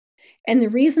job. And the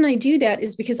reason I do that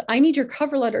is because I need your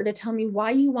cover letter to tell me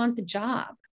why you want the job.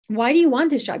 Why do you want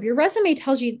this job? Your resume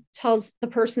tells the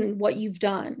person what you've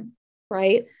done,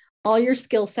 right? All your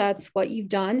skill sets, what you've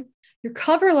done. Your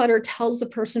cover letter tells the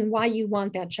person why you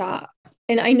want that job.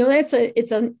 And I know that's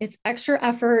it's extra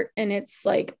effort, and it's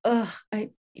like, I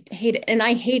hate it. And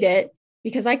I hate it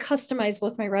because I customize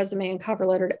both my resume and cover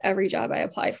letter to every job I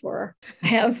apply for. I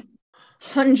have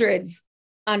hundreds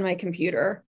on my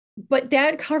computer, but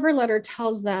that cover letter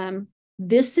tells them,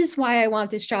 this is why I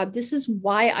want this job. This is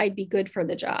why I'd be good for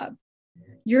the job.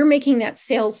 You're making that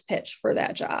sales pitch for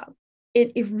that job.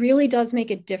 It really does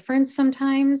make a difference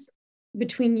sometimes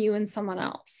between you and someone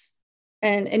else.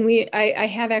 And I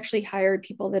have actually hired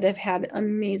people that have had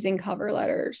amazing cover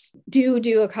letters.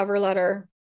 Do a cover letter.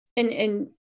 And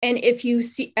if you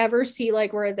ever see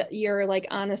like where you're like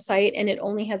on a site and it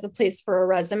only has a place for a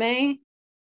resume,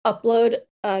 upload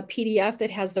a PDF that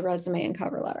has the resume and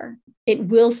cover letter. It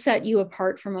will set you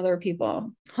apart from other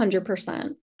people,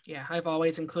 100%. Yeah, I've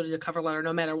always included a cover letter,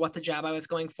 no matter what the job I was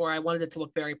going for. I wanted it to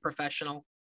look very professional.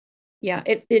 Yeah,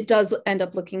 it does end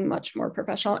up looking much more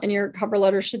professional, and your cover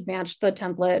letter should match the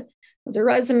template of the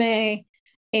resume,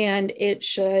 and it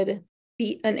should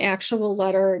be an actual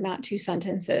letter, not 2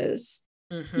 sentences.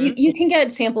 Mm-hmm. You can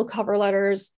get sample cover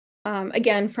letters,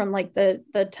 again, from like the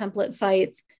template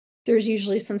sites. There's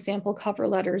usually some sample cover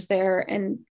letters there,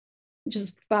 and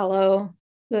just follow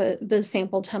the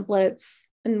sample templates.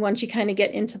 And once you kind of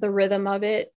get into the rhythm of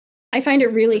it, I find it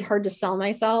really hard to sell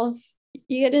myself.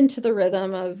 You get into the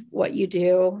rhythm of what you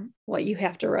do, what you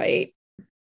have to write.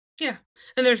 Yeah.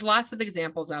 And there's lots of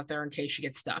examples out there in case you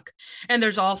get stuck. And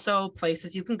there's also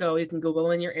places you can go. You can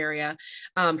Google in your area,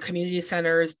 community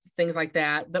centers, things like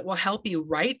that will help you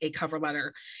write a cover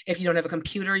letter. If you don't have a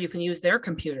computer, you can use their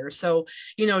computer. So,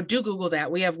 do Google that.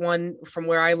 We have one from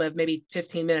where I live, maybe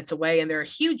 15 minutes away, and they're a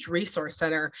huge resource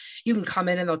center. You can come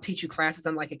in and they'll teach you classes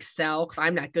on like Excel, because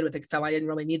I'm not good with Excel. I didn't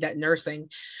really need that in nursing.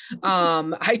 I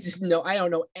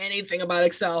don't know anything about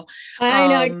Excel. I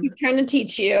know. I keep trying to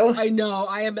teach you. I know.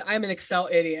 I'm an Excel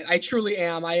idiot. I truly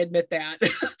am. I admit that.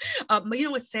 But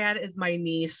what's sad is my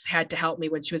niece had to help me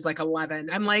when she was like 11.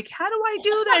 I'm like, how do I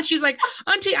do that? She's like,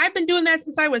 Auntie, I've been doing that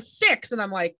since I was 6. And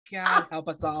I'm like, God help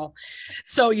us all.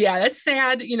 So yeah, that's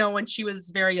sad. When she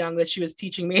was very young, that she was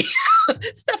teaching me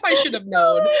stuff I should have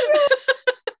known.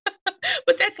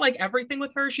 But that's like everything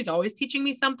with her. She's always teaching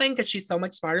me something because she's so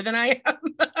much smarter than I am.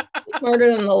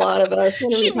 Smarter than a lot of us.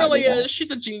 She really is.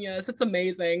 She's a genius. It's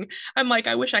amazing. I'm like,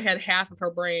 I wish I had half of her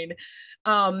brain.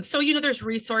 So, there's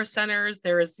resource centers.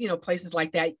 There's, places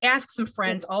like that. Ask some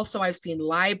friends. Also, I've seen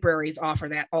libraries offer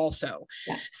that also.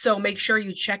 Yeah. So make sure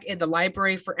you check in the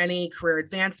library for any career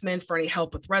advancement, for any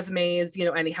help with resumes,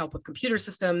 any help with computer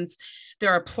systems.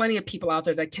 There are plenty of people out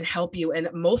there that can help you. And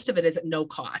most of it is at no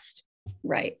cost.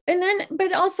 Right. And then,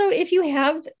 but also if you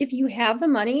have the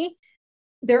money,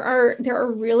 there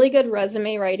are really good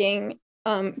resume writing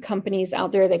companies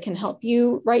out there that can help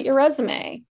you write your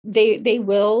resume. They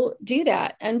will do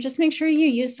that, and just make sure you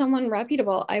use someone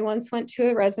reputable. I once went to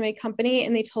a resume company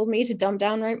and they told me to dumb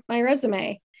down my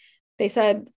resume. They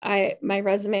said my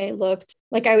resume looked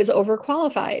like I was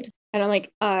overqualified, and I'm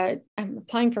like, I'm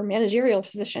applying for managerial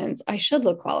positions. I should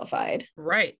look qualified.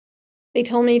 Right. They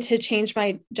told me to change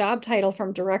my job title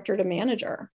from director to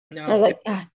manager. No. And I was like,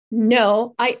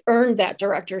 no, I earned that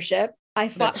directorship. I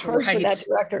fought hard for that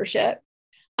directorship.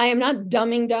 I am not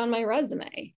dumbing down my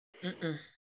resume. Mm-mm.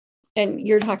 And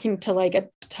you're talking to like a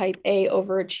type A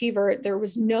overachiever. There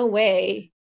was no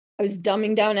way I was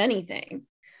dumbing down anything.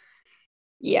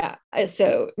 Yeah.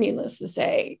 So needless to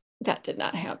say, that did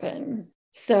not happen.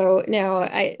 So now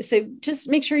so just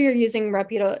make sure you're using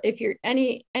reputable. If you're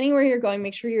anywhere you're going,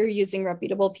 make sure you're using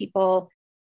reputable people.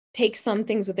 Take some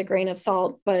things with a grain of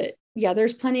salt, but yeah,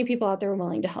 there's plenty of people out there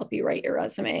willing to help you write your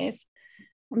resumes.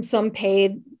 Some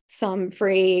paid, some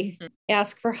free.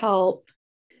 Ask for help,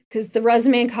 because the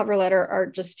resume and cover letter are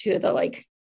just 2 of the like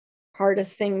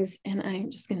hardest things, and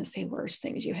I'm just going to say worst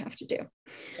things you have to do.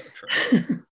 So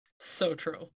true. So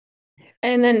true.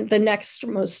 And then the next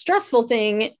most stressful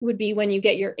thing would be when you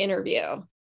get your interview.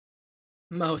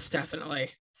 Most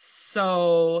definitely.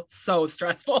 So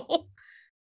stressful.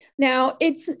 Now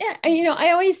it's,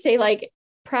 I always say, like,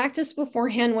 practice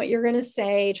beforehand what you're going to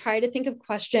say. Try to think of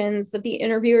questions that the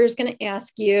interviewer is going to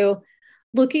ask you.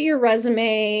 Look at your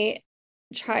resume.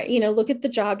 Look at the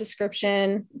job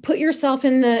description. Put yourself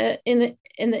in the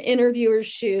interviewer's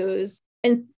shoes,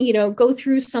 and go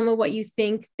through some of what you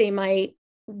think they might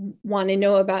want to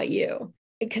know about you,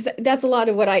 because that's a lot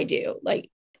of what I do. Like,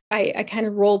 I kind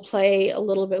of role play a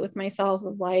little bit with myself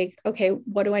of like, okay,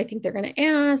 what do I think they're going to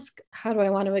ask? How do I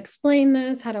want to explain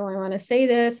this? How do I want to say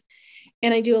this?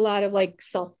 And I do a lot of like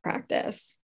self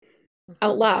practice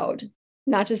out loud,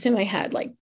 not just in my head.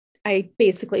 Like, I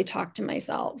basically talk to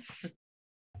myself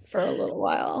for a little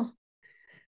while.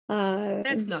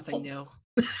 That's nothing new.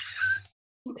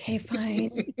 Okay,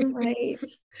 fine. You're right.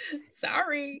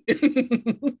 Sorry.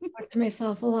 Talk to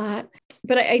myself a lot,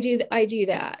 but I do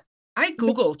that. I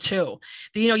Google too.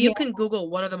 You can Google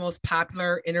what are the most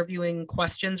popular interviewing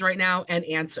questions right now and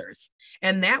answers.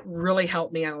 And that really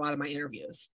helped me on a lot of my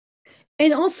interviews.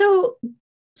 And also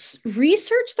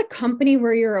research the company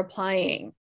where you're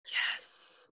applying.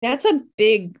 Yes. That's a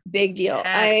big, big deal.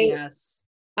 Yes.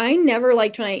 I never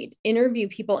liked when I interview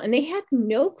people and they had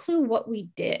no clue what we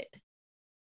did.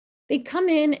 They'd come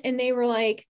in and they were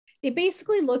like, they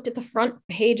basically looked at the front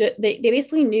page. They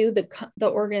basically knew the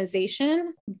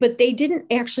organization, but they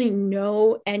didn't actually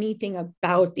know anything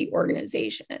about the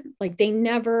organization. Like, they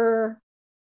never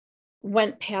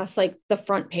went past like the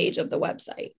front page of the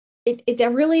website.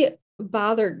 That really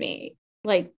bothered me.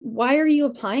 Like, why are you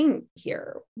applying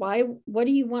here? What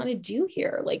do you want to do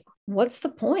here? Like, what's the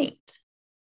point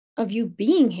of you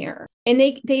being here? And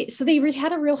they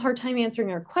had a real hard time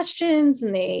answering our questions,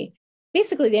 and they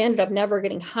ended up never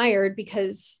getting hired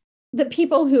because the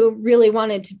people who really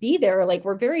wanted to be there, like,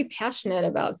 were very passionate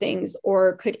about things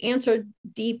or could answer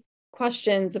deep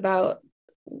questions about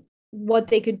what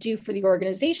they could do for the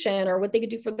organization or what they could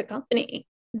do for the company.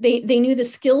 They knew the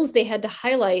skills they had to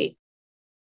highlight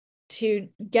to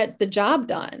get the job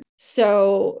done.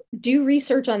 So do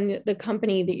research on the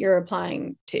company that you're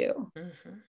applying to. Mm-hmm.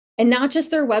 And not just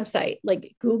their website,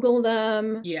 like Google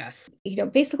them. Yes.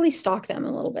 Basically stalk them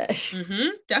a little bit. Mm-hmm.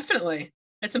 Definitely.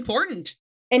 That's important.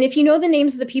 And if you know the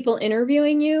names of the people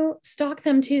interviewing you, stalk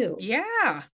them too.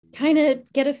 Yeah. Kind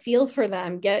of get a feel for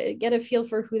them, get a feel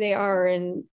for who they are.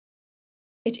 And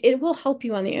it will help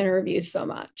you on the interview so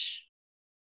much.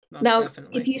 Most now,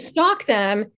 definitely. If you stalk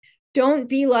them, don't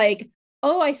be like,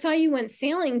 oh, I saw you went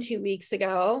sailing 2 weeks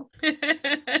ago.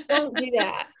 Don't do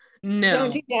that. No.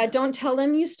 Don't do that. Don't tell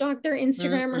them you stalked their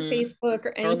Instagram or Facebook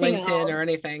or anything or LinkedIn else. or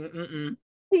anything. Mm-mm.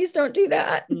 Please don't do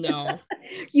that. No.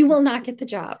 You will not get the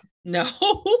job. No.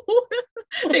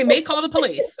 They may call the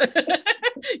police.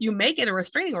 You may get a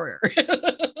restraining order.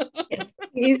 Yes,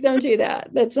 please don't do that.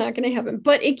 That's not going to happen.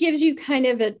 But it gives you kind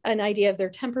of an idea of their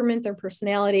temperament, their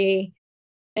personality,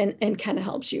 and kind of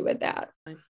helps you with that.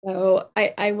 So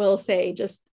I will say,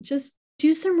 just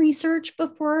do some research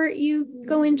before you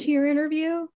go into your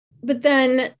interview. But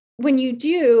then when you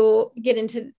do get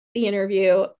into the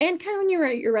interview and kind of when you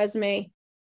write your resume,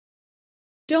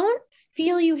 don't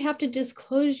feel you have to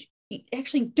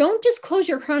don't disclose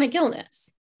your chronic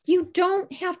illness. You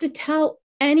don't have to tell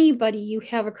anybody you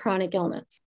have a chronic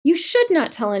illness. You should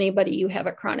not tell anybody you have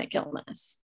a chronic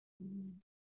illness.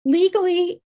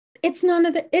 Legally, it's none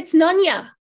ya.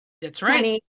 That's right.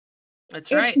 Honey.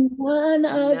 That's right. It's none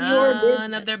your business.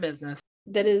 None of their business.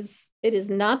 It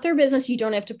is not their business. You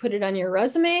don't have to put it on your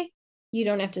resume. You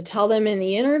don't have to tell them in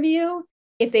the interview.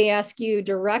 If they ask you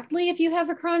directly if you have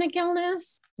a chronic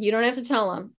illness, you don't have to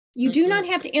tell them. You do not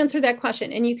have to answer that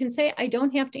question. And you can say, I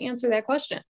don't have to answer that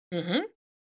question. Mm-hmm.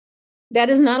 That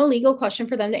is not a legal question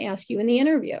for them to ask you in the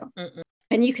interview. Mm-mm.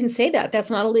 And you can say that's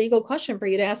not a legal question for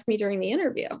you to ask me during the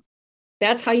interview.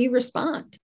 That's how you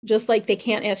respond. Just like they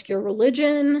can't ask your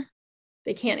religion.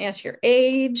 They can't ask your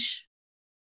age.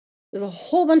 There's a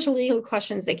whole bunch of legal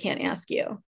questions they can't ask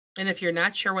you. And if you're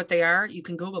not sure what they are, you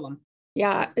can Google them.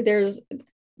 Yeah, because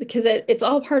it's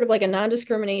all part of like a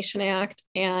non-discrimination act.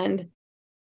 And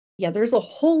yeah, there's a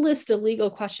whole list of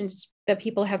legal questions that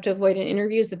people have to avoid in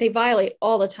interviews that they violate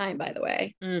all the time, by the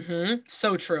way. Mm-hmm.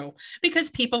 So true. Because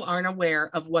people aren't aware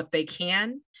of what they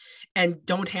can and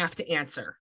don't have to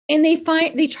answer. And they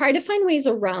try to find ways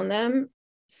around them.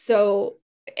 So,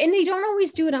 and they don't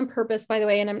always do it on purpose, by the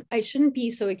way. And I shouldn't be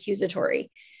so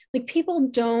accusatory. Like, people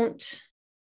don't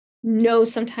know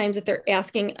sometimes that they're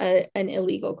asking an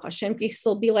illegal question, because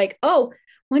they'll be like, oh,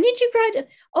 when did you graduate?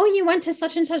 Oh, you went to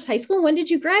such and such high school. When did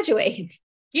you graduate?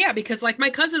 Yeah, because like my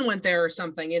cousin went there or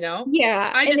something,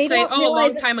 Yeah. I And just they say, don't oh, a long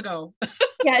realize time ago.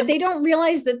 yeah, they don't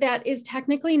realize that that is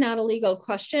technically not a legal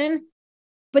question,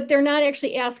 but they're not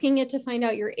actually asking it to find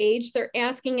out your age. They're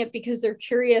asking it because they're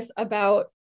curious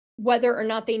about whether or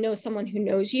not they know someone who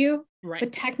knows you. Right.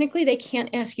 But technically they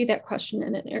can't ask you that question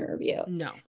in an interview.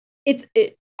 No.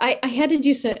 I had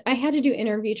to do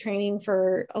interview training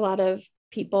for a lot of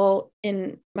people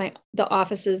in the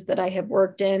offices that I have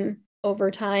worked in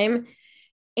over time.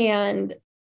 And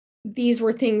these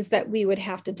were things that we would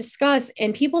have to discuss.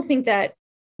 And people think that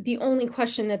the only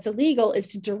question that's illegal is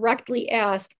to directly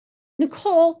ask,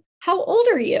 Nicole, how old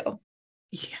are you?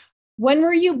 Yeah. When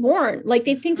were you born? Like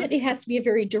they think that it has to be a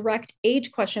very direct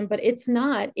age question, but it's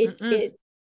not. It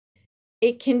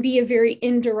can be a very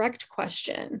indirect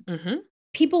question. Mm-hmm.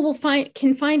 People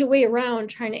can find a way around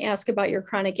trying to ask about your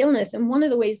chronic illness. And one of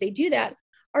the ways they do that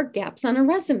are gaps on a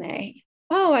resume.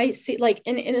 Oh, I see. Like,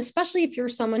 and especially if you're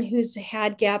someone who's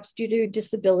had gaps due to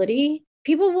disability,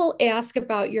 people will ask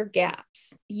about your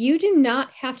gaps. You do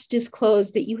not have to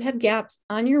disclose that you have gaps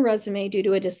on your resume due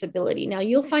to a disability. Now,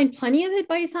 you'll find plenty of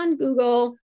advice on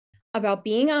Google about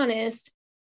being honest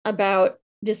about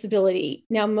disability.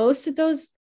 Now, most of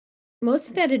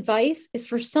that advice is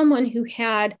for someone who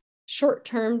had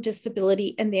short-term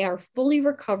disability and they are fully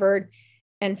recovered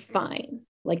and fine.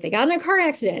 Like they got in a car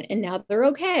accident and now they're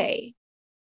okay.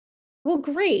 Well,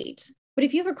 great. But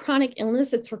if you have a chronic illness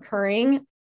that's recurring,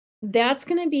 that's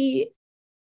going to be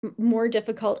more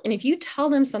difficult. And if you tell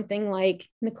them something like,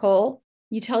 Nicole,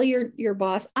 you tell your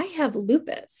boss, I have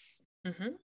lupus, but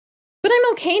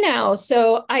I'm okay now,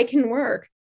 so I can work.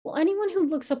 Well, anyone who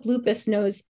looks up lupus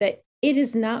knows that it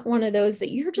is not one of those that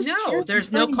you're just no,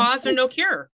 there's no cause or no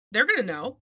cure. They're going to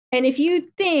know. And if you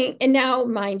think, and now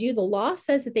mind you, the law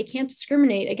says that they can't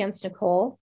discriminate against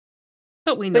Nicole.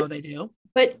 But we know they do.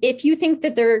 But if you think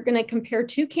that they're going to compare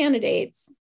two candidates,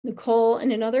 Nicole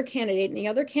and another candidate, and the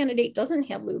other candidate doesn't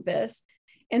have lupus,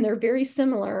 and they're very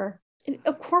similar,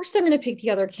 of course they're going to pick the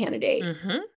other candidate.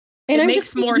 Mm-hmm. And I'm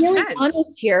just being really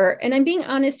honest here. And I'm being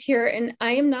honest here. And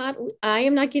I am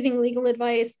not giving legal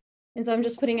advice. And so I'm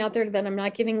just putting out there that I'm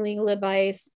not giving legal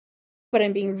advice, but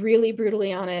I'm being really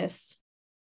brutally honest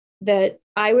that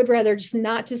I would rather just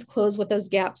not disclose what those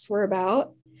gaps were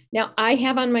about. Now, I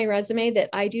have on my resume that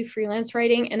I do freelance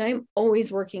writing and I'm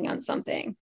always working on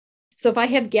something. So if I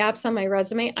have gaps on my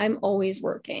resume, I'm always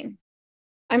working.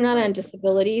 I'm not on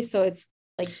disability, so it's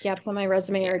like gaps on my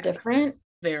resume are different.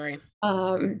 Very.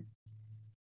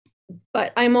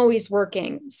 But I'm always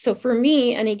working. So for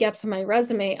me, any gaps on my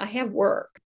resume, I have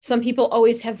work. Some people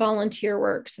always have volunteer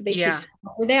work. So they take time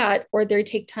off for that, or they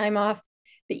take time off.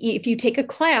 If you take a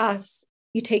class,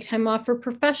 you take time off for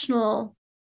professional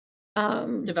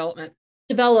development.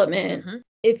 Mm-hmm.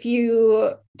 If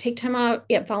you take time off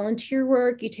at volunteer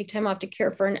work, you take time off to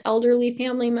care for an elderly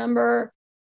family member.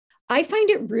 I find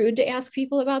it rude to ask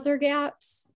people about their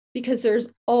gaps because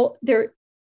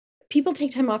people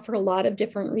take time off for a lot of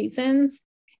different reasons.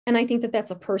 And I think that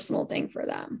that's a personal thing for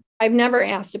them. I've never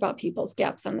asked about people's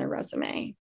gaps on their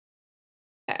resume.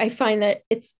 I find that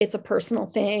it's a personal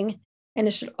thing and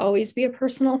it should always be a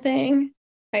personal thing.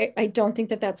 I don't think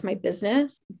that that's my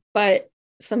business, but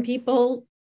some people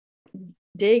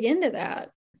dig into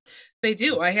that. They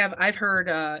do. I've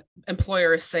heard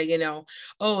employers say,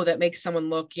 oh, that makes someone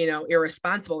look,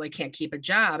 irresponsible. They can't keep a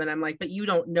job. And I'm like, but you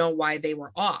don't know why they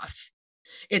were off.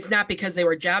 It's not because they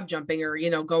were job jumping or,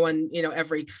 going,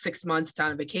 every 6 months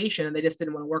on vacation and they just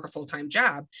didn't want to work a full-time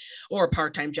job or a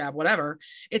part-time job, whatever.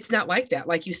 It's not like that.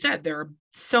 Like you said, there are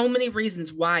so many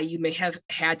reasons why you may have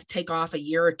had to take off a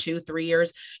year or 2, 3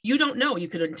 years. You don't know. You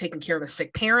could have taken care of a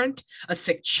sick parent, a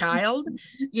sick child.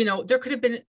 There could have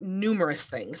been numerous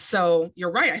things. So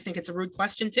you're right. I think it's a rude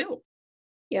question too.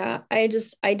 Yeah,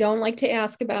 I don't like to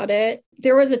ask about it.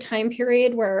 There was a time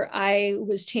period where I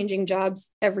was changing jobs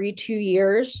every 2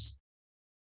 years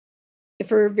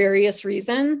for various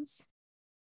reasons.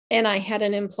 And I had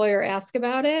an employer ask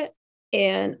about it.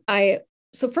 And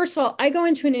so first of all, I go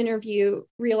into an interview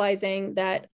realizing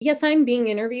that, yes, I'm being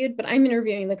interviewed, but I'm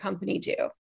interviewing the company too.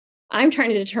 I'm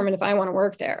trying to determine if I want to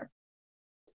work there.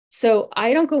 So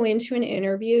I don't go into an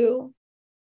interview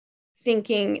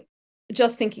thinking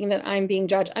that I'm being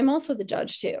judged. I'm also the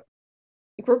judge too.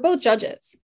 Like we're both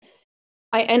judges.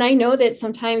 I know that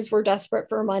sometimes we're desperate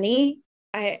for money.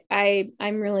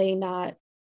 I'm really not.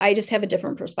 I just have a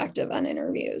different perspective on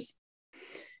interviews.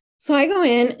 So I go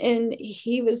in and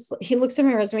he looks at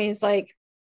my resume and he's like,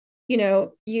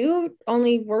 you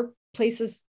only work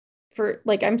places for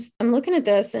like, I'm looking at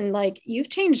this and like, you've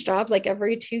changed jobs like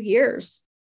every 2 years.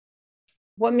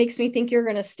 What makes me think you're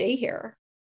going to stay here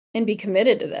and be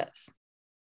committed to this?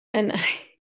 And I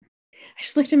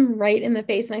just looked him right in the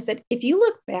face and I said, if you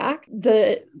look back,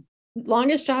 the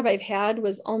longest job I've had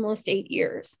was almost 8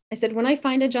 years. I said, when I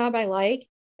find a job I like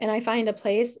and I find a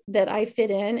place that I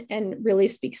fit in and really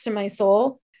speaks to my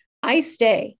soul, I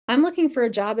stay. I'm looking for a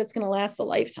job that's going to last a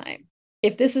lifetime.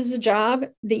 If this is a job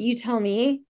that you tell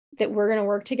me that we're going to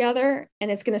work together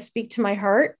and it's going to speak to my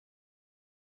heart,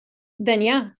 then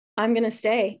yeah, I'm going to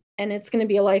stay and it's going to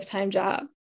be a lifetime job.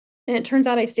 And it turns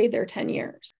out I stayed there 10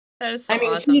 years. That is so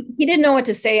awesome. He didn't know what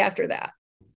to say after that.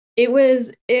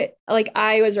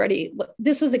 I was ready.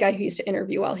 This was a guy who used to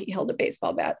interview while he held a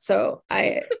baseball bat. So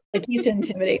I used to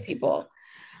intimidate people.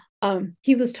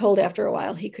 He was told after a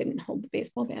while he couldn't hold the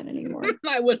baseball bat anymore.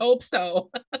 I would hope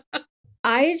so.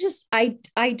 I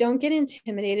don't get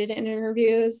intimidated in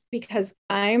interviews because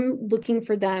I'm looking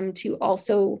for them to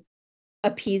also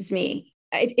appease me.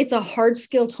 It's a hard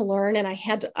skill to learn, and I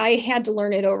had to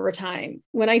learn it over time.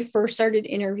 When I first started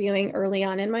interviewing early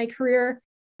on in my career,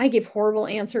 I gave horrible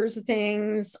answers to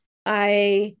things.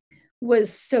 I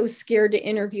was so scared to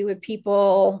interview with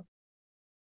people.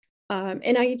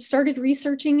 And I started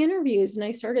researching interviews, and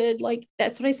I started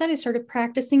that's what I said. I started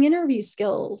practicing interview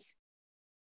skills,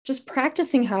 just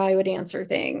practicing how I would answer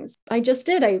things. I just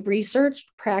did. I researched,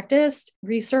 practiced,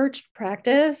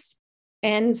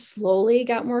 and slowly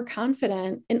got more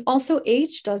confident. And also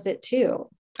age does it too.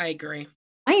 I agree.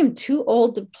 I am too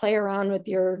old to play around with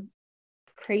your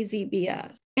crazy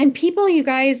BS. And people, you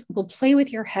guys, will play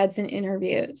with your heads in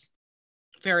interviews.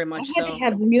 Very much so. I had to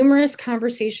have numerous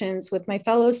conversations with my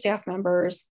fellow staff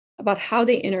members about how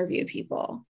they interviewed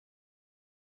people.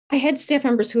 I had staff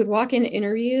members who would walk into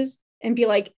interviews and be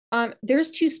like, there's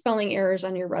 2 spelling errors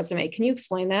on your resume. Can you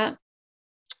explain that?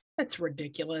 That's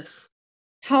ridiculous.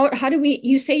 How do we,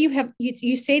 you say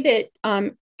that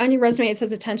on your resume it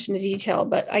says attention to detail,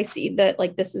 but I see that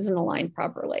this isn't aligned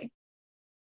properly.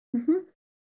 Mm-hmm.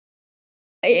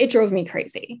 It drove me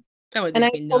crazy. And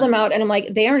I pulled them out and I'm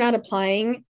like, they are not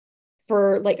applying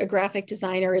for a graphic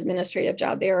design or administrative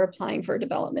job. They are applying for a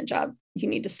development job. You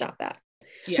need to stop that.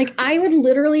 Yeah. I would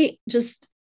literally just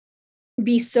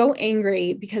be so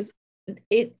angry because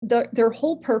their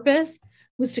whole purpose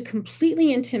was to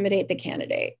completely intimidate the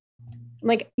candidate.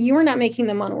 You are not making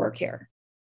them want to work here.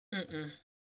 Mm-mm.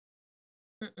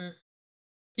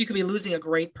 You could be losing a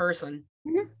great person.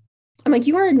 Mm-hmm. I'm like,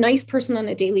 you are a nice person on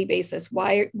a daily basis.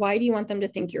 Why do you want them to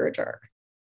think you're a jerk?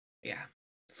 Yeah.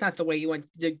 It's not the way you want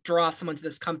to draw someone to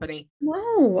this company.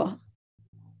 No.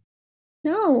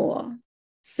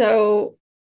 So,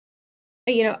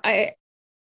 one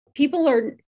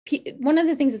of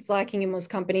the things that's lacking in most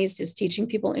companies is teaching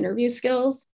people interview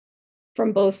skills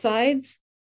from both sides.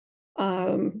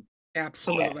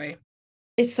 Absolutely.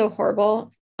 It's so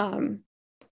horrible.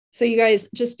 So you guys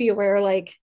just be aware,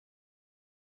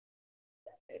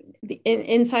 the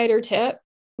insider tip,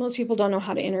 most people don't know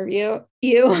how to interview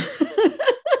you.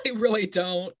 They really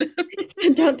don't.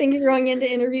 Don't think you're going into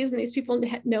interviews and these people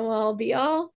know all be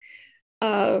all.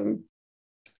 So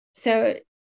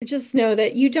just know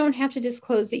that you don't have to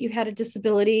disclose that you had a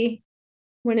disability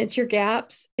when it's your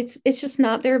gaps. It's just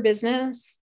not their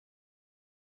business.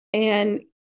 And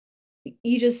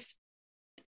you just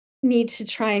need to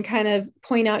try and kind of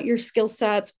point out your skill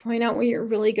sets, point out what you're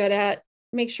really good at,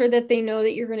 make sure that they know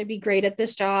that you're going to be great at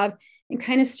this job and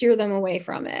kind of steer them away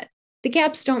from it. The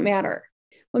gaps don't matter.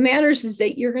 What matters is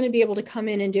that you're going to be able to come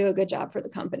in and do a good job for the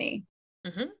company.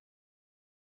 Mm-hmm.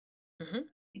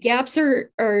 Mm-hmm. Gaps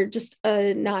are just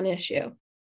a non-issue.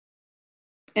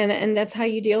 And that's how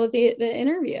you deal with the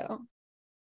interview.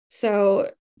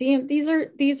 So these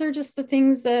are just the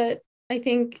things that I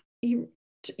think you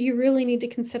really need to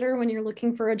consider when you're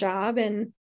looking for a job.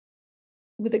 And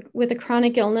with a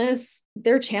chronic illness,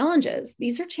 they're challenges.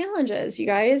 These are challenges, you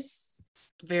guys.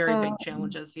 Very big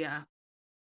challenges, yeah.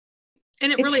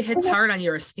 And it really hits hard on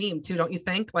your esteem too, don't you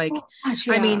think? Oh, gosh,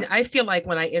 yeah. I mean, I feel like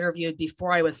when I interviewed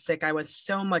before I was sick, I was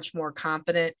so much more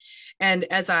confident. And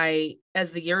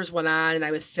as the years went on and I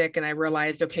was sick and I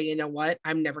realized, okay, you know what?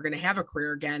 I'm never going to have a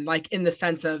career again. In the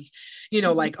sense of,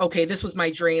 okay, this was my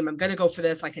dream. I'm going to go for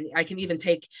this. I can even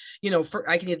take,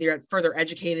 I can either get further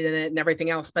educated in it and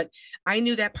everything else. But I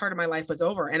knew that part of my life was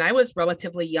over and I was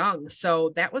relatively young.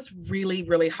 So that was really,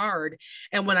 really hard.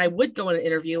 And when I would go in an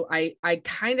interview, I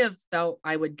kind of felt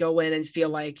I would go in and feel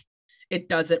like it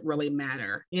doesn't really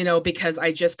matter, because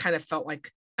I just kind of felt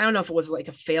like, I don't know if it was like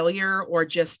a failure or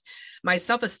just my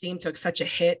self-esteem took such a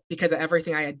hit because of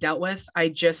everything I had dealt with. I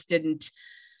just didn't,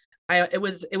 it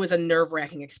was a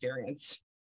nerve-wracking experience.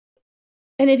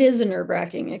 And it is a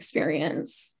nerve-wracking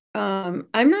experience. I'm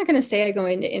not going to say I go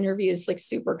into interviews like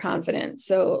super confident.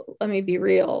 So let me be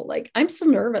real. Like I'm still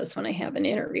nervous when I have an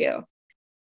interview.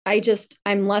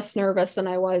 I'm less nervous than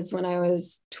I was when I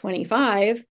was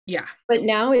 25. Yeah. But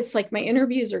now it's like my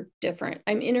interviews are different.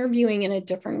 I'm interviewing in a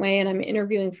different way and I'm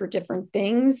interviewing for different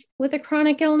things with a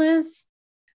chronic illness.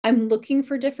 I'm looking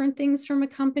for different things from a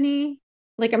company.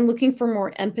 Like I'm looking for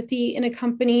more empathy in a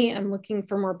company. I'm looking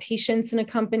for more patience in a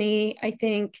company. I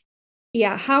think,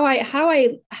 yeah, how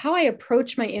I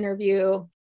approach my interview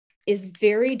is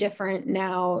very different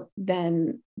now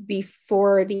than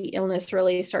before the illness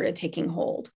really started taking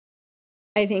hold.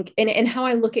 I think, and how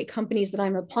I look at companies that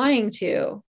I'm applying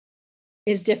to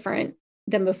is different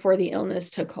than before the illness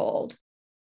took hold.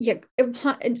 Yeah,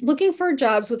 looking for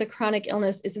jobs with a chronic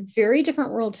illness is a very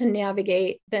different world to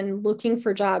navigate than looking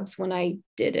for jobs when I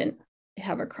didn't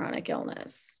have a chronic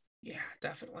illness. Yeah,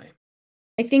 definitely.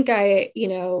 I think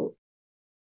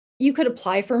you could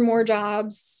apply for more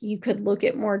jobs. You could look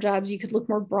at more jobs. You could look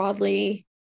more broadly.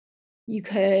 You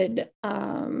could, you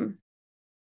don't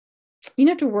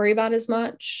have to worry about as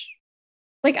much.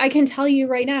 Like I can tell you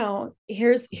right now,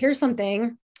 here's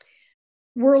something.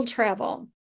 World travel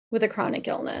with a chronic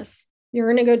illness. You're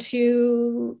going to go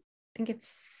to, I think it's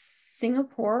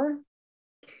Singapore.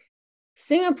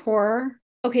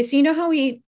 Okay, so you know how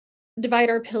we divide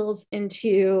our pills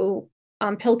into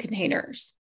pill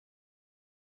containers,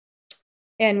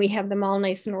 and we have them all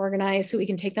nice and organized so we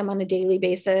can take them on a daily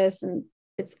basis, and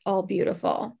it's all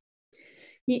beautiful.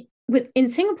 In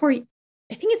Singapore,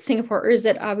 I think it's Singapore, or is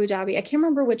it Abu Dhabi? I can't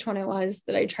remember which one it was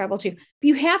that I traveled to. But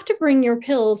you have to bring your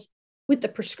pills with the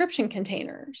prescription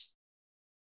containers.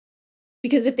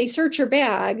 Because if they search your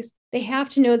bags, they have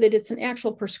to know that it's an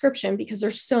actual prescription because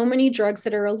there's so many drugs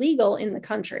that are illegal in the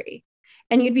country.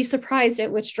 And you'd be surprised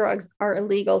at which drugs are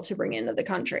illegal to bring into the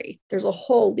country. There's a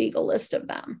whole legal list of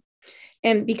them.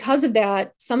 And because of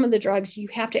that, some of the drugs you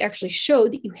have to actually show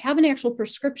that you have an actual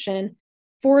prescription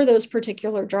for those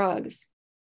particular drugs.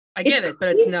 I get it, but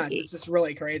it's nuts. It's just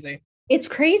really crazy. It's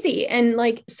crazy. And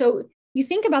like, so you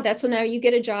think about that. So now you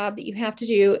get a job that you have to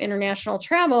do international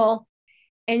travel,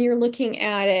 and you're looking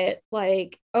at it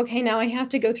like, okay, now I have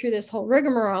to go through this whole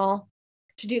rigmarole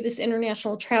to do this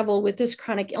international travel with this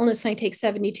chronic illness. And I take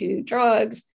 72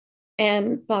 drugs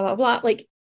and blah, blah, blah. Like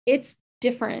it's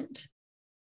different.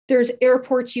 There's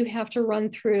airports you have to run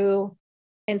through.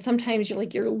 And sometimes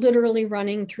you're literally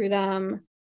running through them.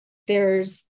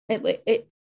 It's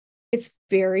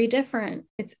very different.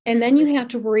 And then you have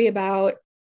to worry about,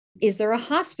 is there a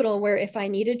hospital where if I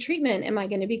needed treatment, am I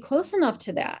going to be close enough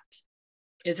to that?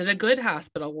 Is it a good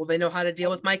hospital? Will they know how to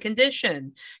deal with my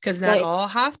condition? Because not all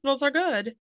hospitals are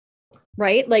good.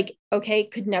 Right? Like, okay,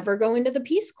 could never go into the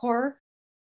Peace Corps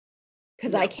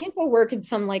because I can't go work in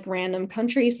some like random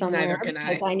country somewhere. Neither can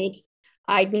I. Because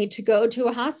I'd need to go to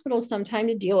a hospital sometime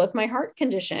to deal with my heart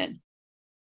condition.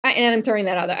 And I'm throwing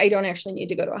that out there. I don't actually need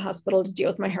to go to a hospital to deal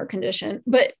with my heart condition.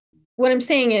 But what I'm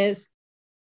saying is,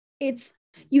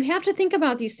 you have to think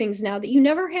about these things now that you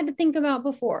never had to think about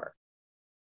before,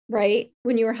 right?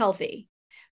 When you were healthy,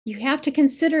 you have to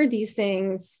consider these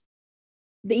things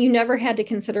that you never had to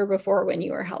consider before when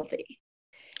you were healthy,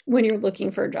 when you're looking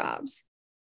for jobs.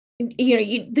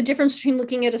 The difference between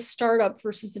looking at a startup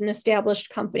versus an established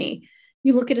company.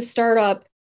 You look at a startup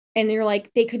and you're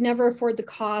like, they could never afford the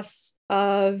costs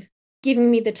of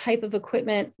giving me the type of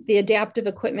equipment, the adaptive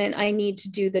equipment I need to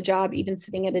do the job, even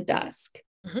sitting at a desk.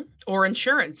 Mm-hmm. Or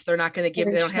insurance. They're not going to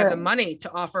they don't have the money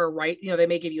to offer, right? They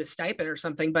may give you a stipend or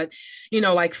something, but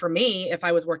like for me, if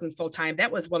I was working full time,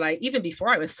 that was what even before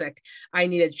I was sick, I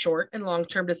needed short and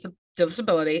long-term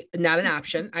disability, not an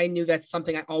option. I knew that's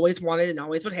something I always wanted and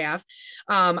always would have.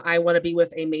 I want to be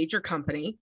with a major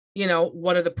company.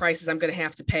 What are the prices I'm going to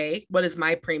have to pay? What is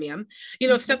my premium?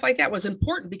 Stuff like that was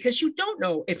important because you don't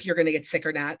know if you're going to get sick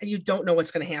or not, and you don't know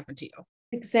what's going to happen to you.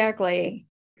 Exactly.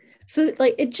 So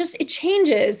like it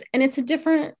changes, and it's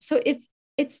different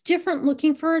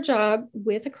looking for a job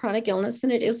with a chronic illness than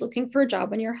it is looking for a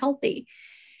job when you're healthy.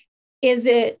 Is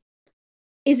it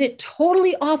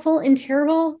totally awful and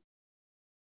terrible?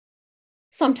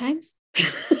 Sometimes.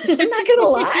 I'm not gonna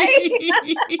lie.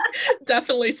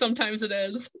 Definitely sometimes it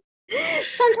is.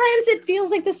 Sometimes it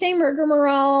feels like the same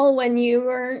rigmarole when you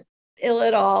weren't ill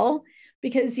at all,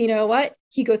 because you know what?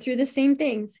 You go through the same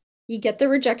things. You get the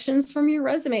rejections from your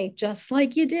resume, just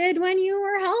like you did when you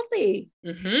were healthy.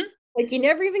 Mm-hmm. Like you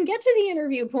never even get to the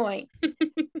interview point.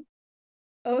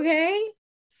 Okay.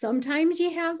 Sometimes you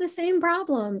have the same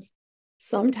problems.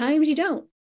 Sometimes you don't.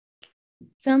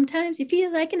 Sometimes you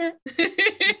feel like an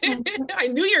I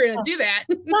knew you were going to do that.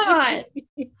 Come on.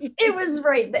 It was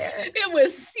right there. It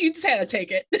was, you just had to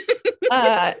take it.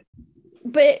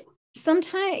 But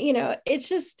sometimes, it's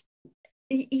just,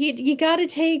 you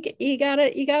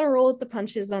gotta roll with the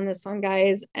punches on this one,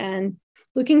 guys. And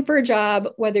looking for a job,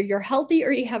 whether you're healthy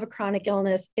or you have a chronic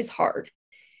illness, is hard.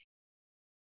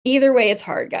 Either way, it's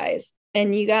hard, guys.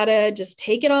 And you gotta just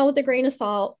take it all with a grain of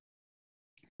salt,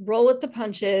 roll with the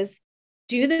punches,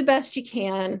 do the best you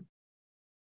can,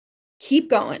 keep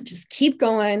going, just keep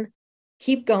going.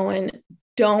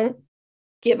 Don't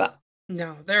give up.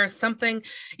 No, there's something,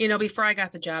 before I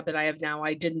got the job that I have now,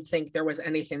 I didn't think there was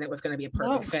anything that was going to be a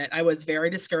perfect fit. I was very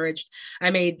discouraged. I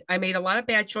made a lot of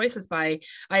bad choices I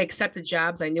accepted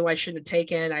jobs I knew I shouldn't have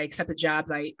taken. I accepted jobs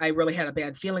I really had a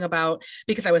bad feeling about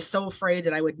because I was so afraid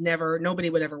that nobody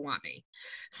would ever want me.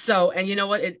 So, and you know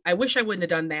what? I wish I wouldn't have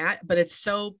done that, but it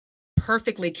so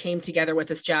perfectly came together with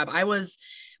this job.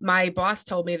 My boss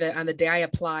told me that on the day I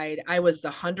applied, I was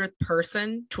the 100th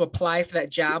person to apply for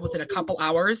that job within a couple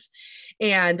hours.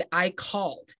 And I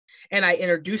called and I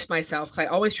introduced myself because I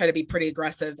always try to be pretty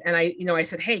aggressive. And I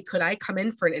said, hey, could I come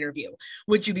in for an interview?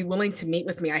 Would you be willing to meet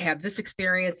with me? I have this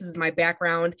experience. This is my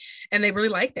background. And they really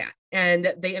liked that.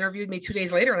 And they interviewed me 2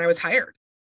 days later and I was hired.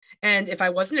 And if I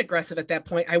wasn't aggressive at that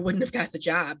point, I wouldn't have got the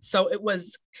job. So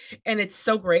and it's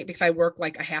so great because I work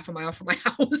like a half a mile from my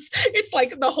house. It's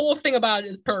like the whole thing about it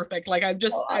is perfect. Like I'm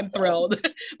thrilled,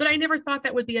 but I never thought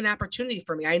that would be an opportunity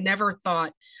for me. I never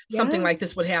thought something like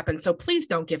this would happen. So please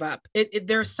don't give up.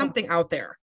 There's something out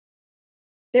there.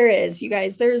 There is, you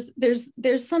guys,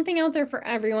 there's something out there for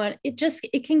everyone.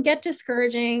 It can get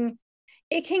discouraging.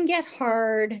 It can get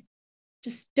hard.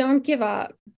 Just don't give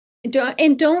up.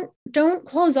 Don't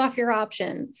close off your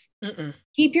options. Mm-mm.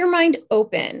 Keep your mind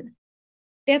open.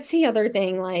 That's the other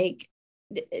thing. Like,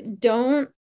 you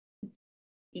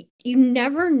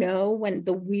never know when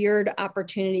the weird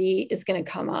opportunity is going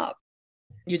to come up.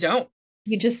 You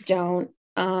just don't.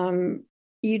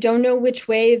 You don't know which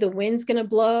way the wind's going to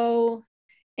blow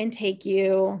and take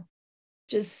you.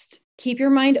 Just keep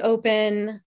your mind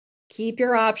open, keep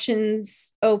your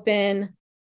options open.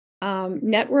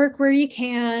 Network where you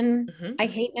can. Mm-hmm. I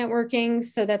hate networking,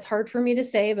 so that's hard for me to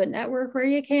say, but network where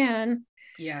you can.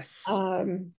 Yes.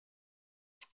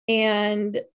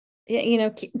 And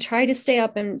try to stay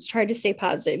up and try to stay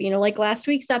positive. Like last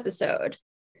week's episode,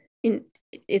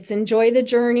 it's enjoy the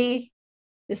journey.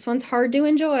 This one's hard to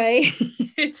enjoy.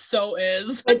 It so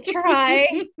is. But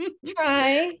try.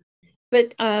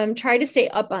 But try to stay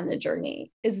up on the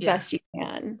journey as best you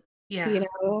can. Yeah.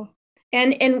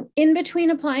 And in between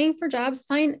applying for jobs,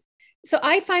 so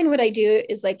I find what I do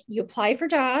is like you apply for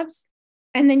jobs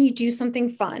and then you do something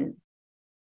fun.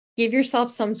 Give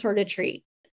yourself some sort of treat.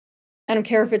 I don't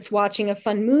care if it's watching a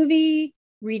fun movie,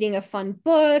 reading a fun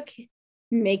book,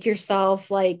 make yourself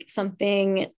like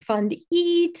something fun to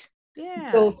eat,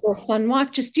 go for a fun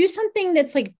walk, just do something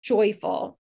that's like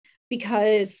joyful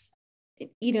because,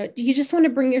 you just want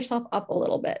to bring yourself up a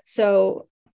little bit. So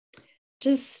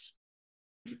just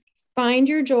find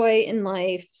your joy in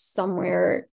life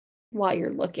somewhere while you're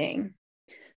looking.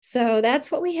 So that's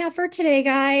what we have for today,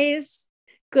 guys.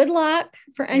 Good luck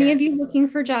for any of you looking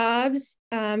for jobs.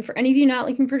 For any of you not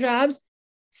looking for jobs,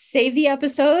 save the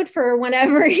episode for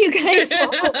whenever you guys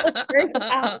want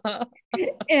out.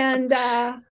 And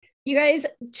you guys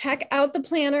check out the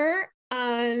planner.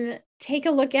 Take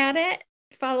a look at it.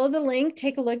 Follow the link.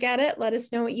 Take a look at it. Let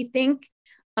us know what you think.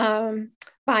 Buy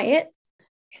it.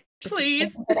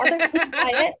 Please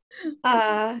buy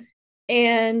it.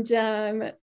 And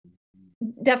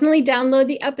definitely download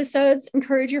the episodes.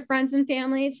 Encourage your friends and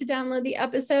family to download the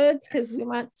episodes because we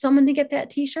want someone to get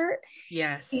that t-shirt.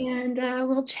 Yes. And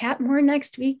we'll chat more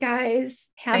next week, guys.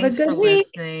 Have Thanks a good for week.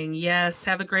 Listening. Yes.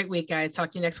 Have a great week, guys.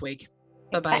 Talk to you next week.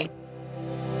 Bye-bye. Bye.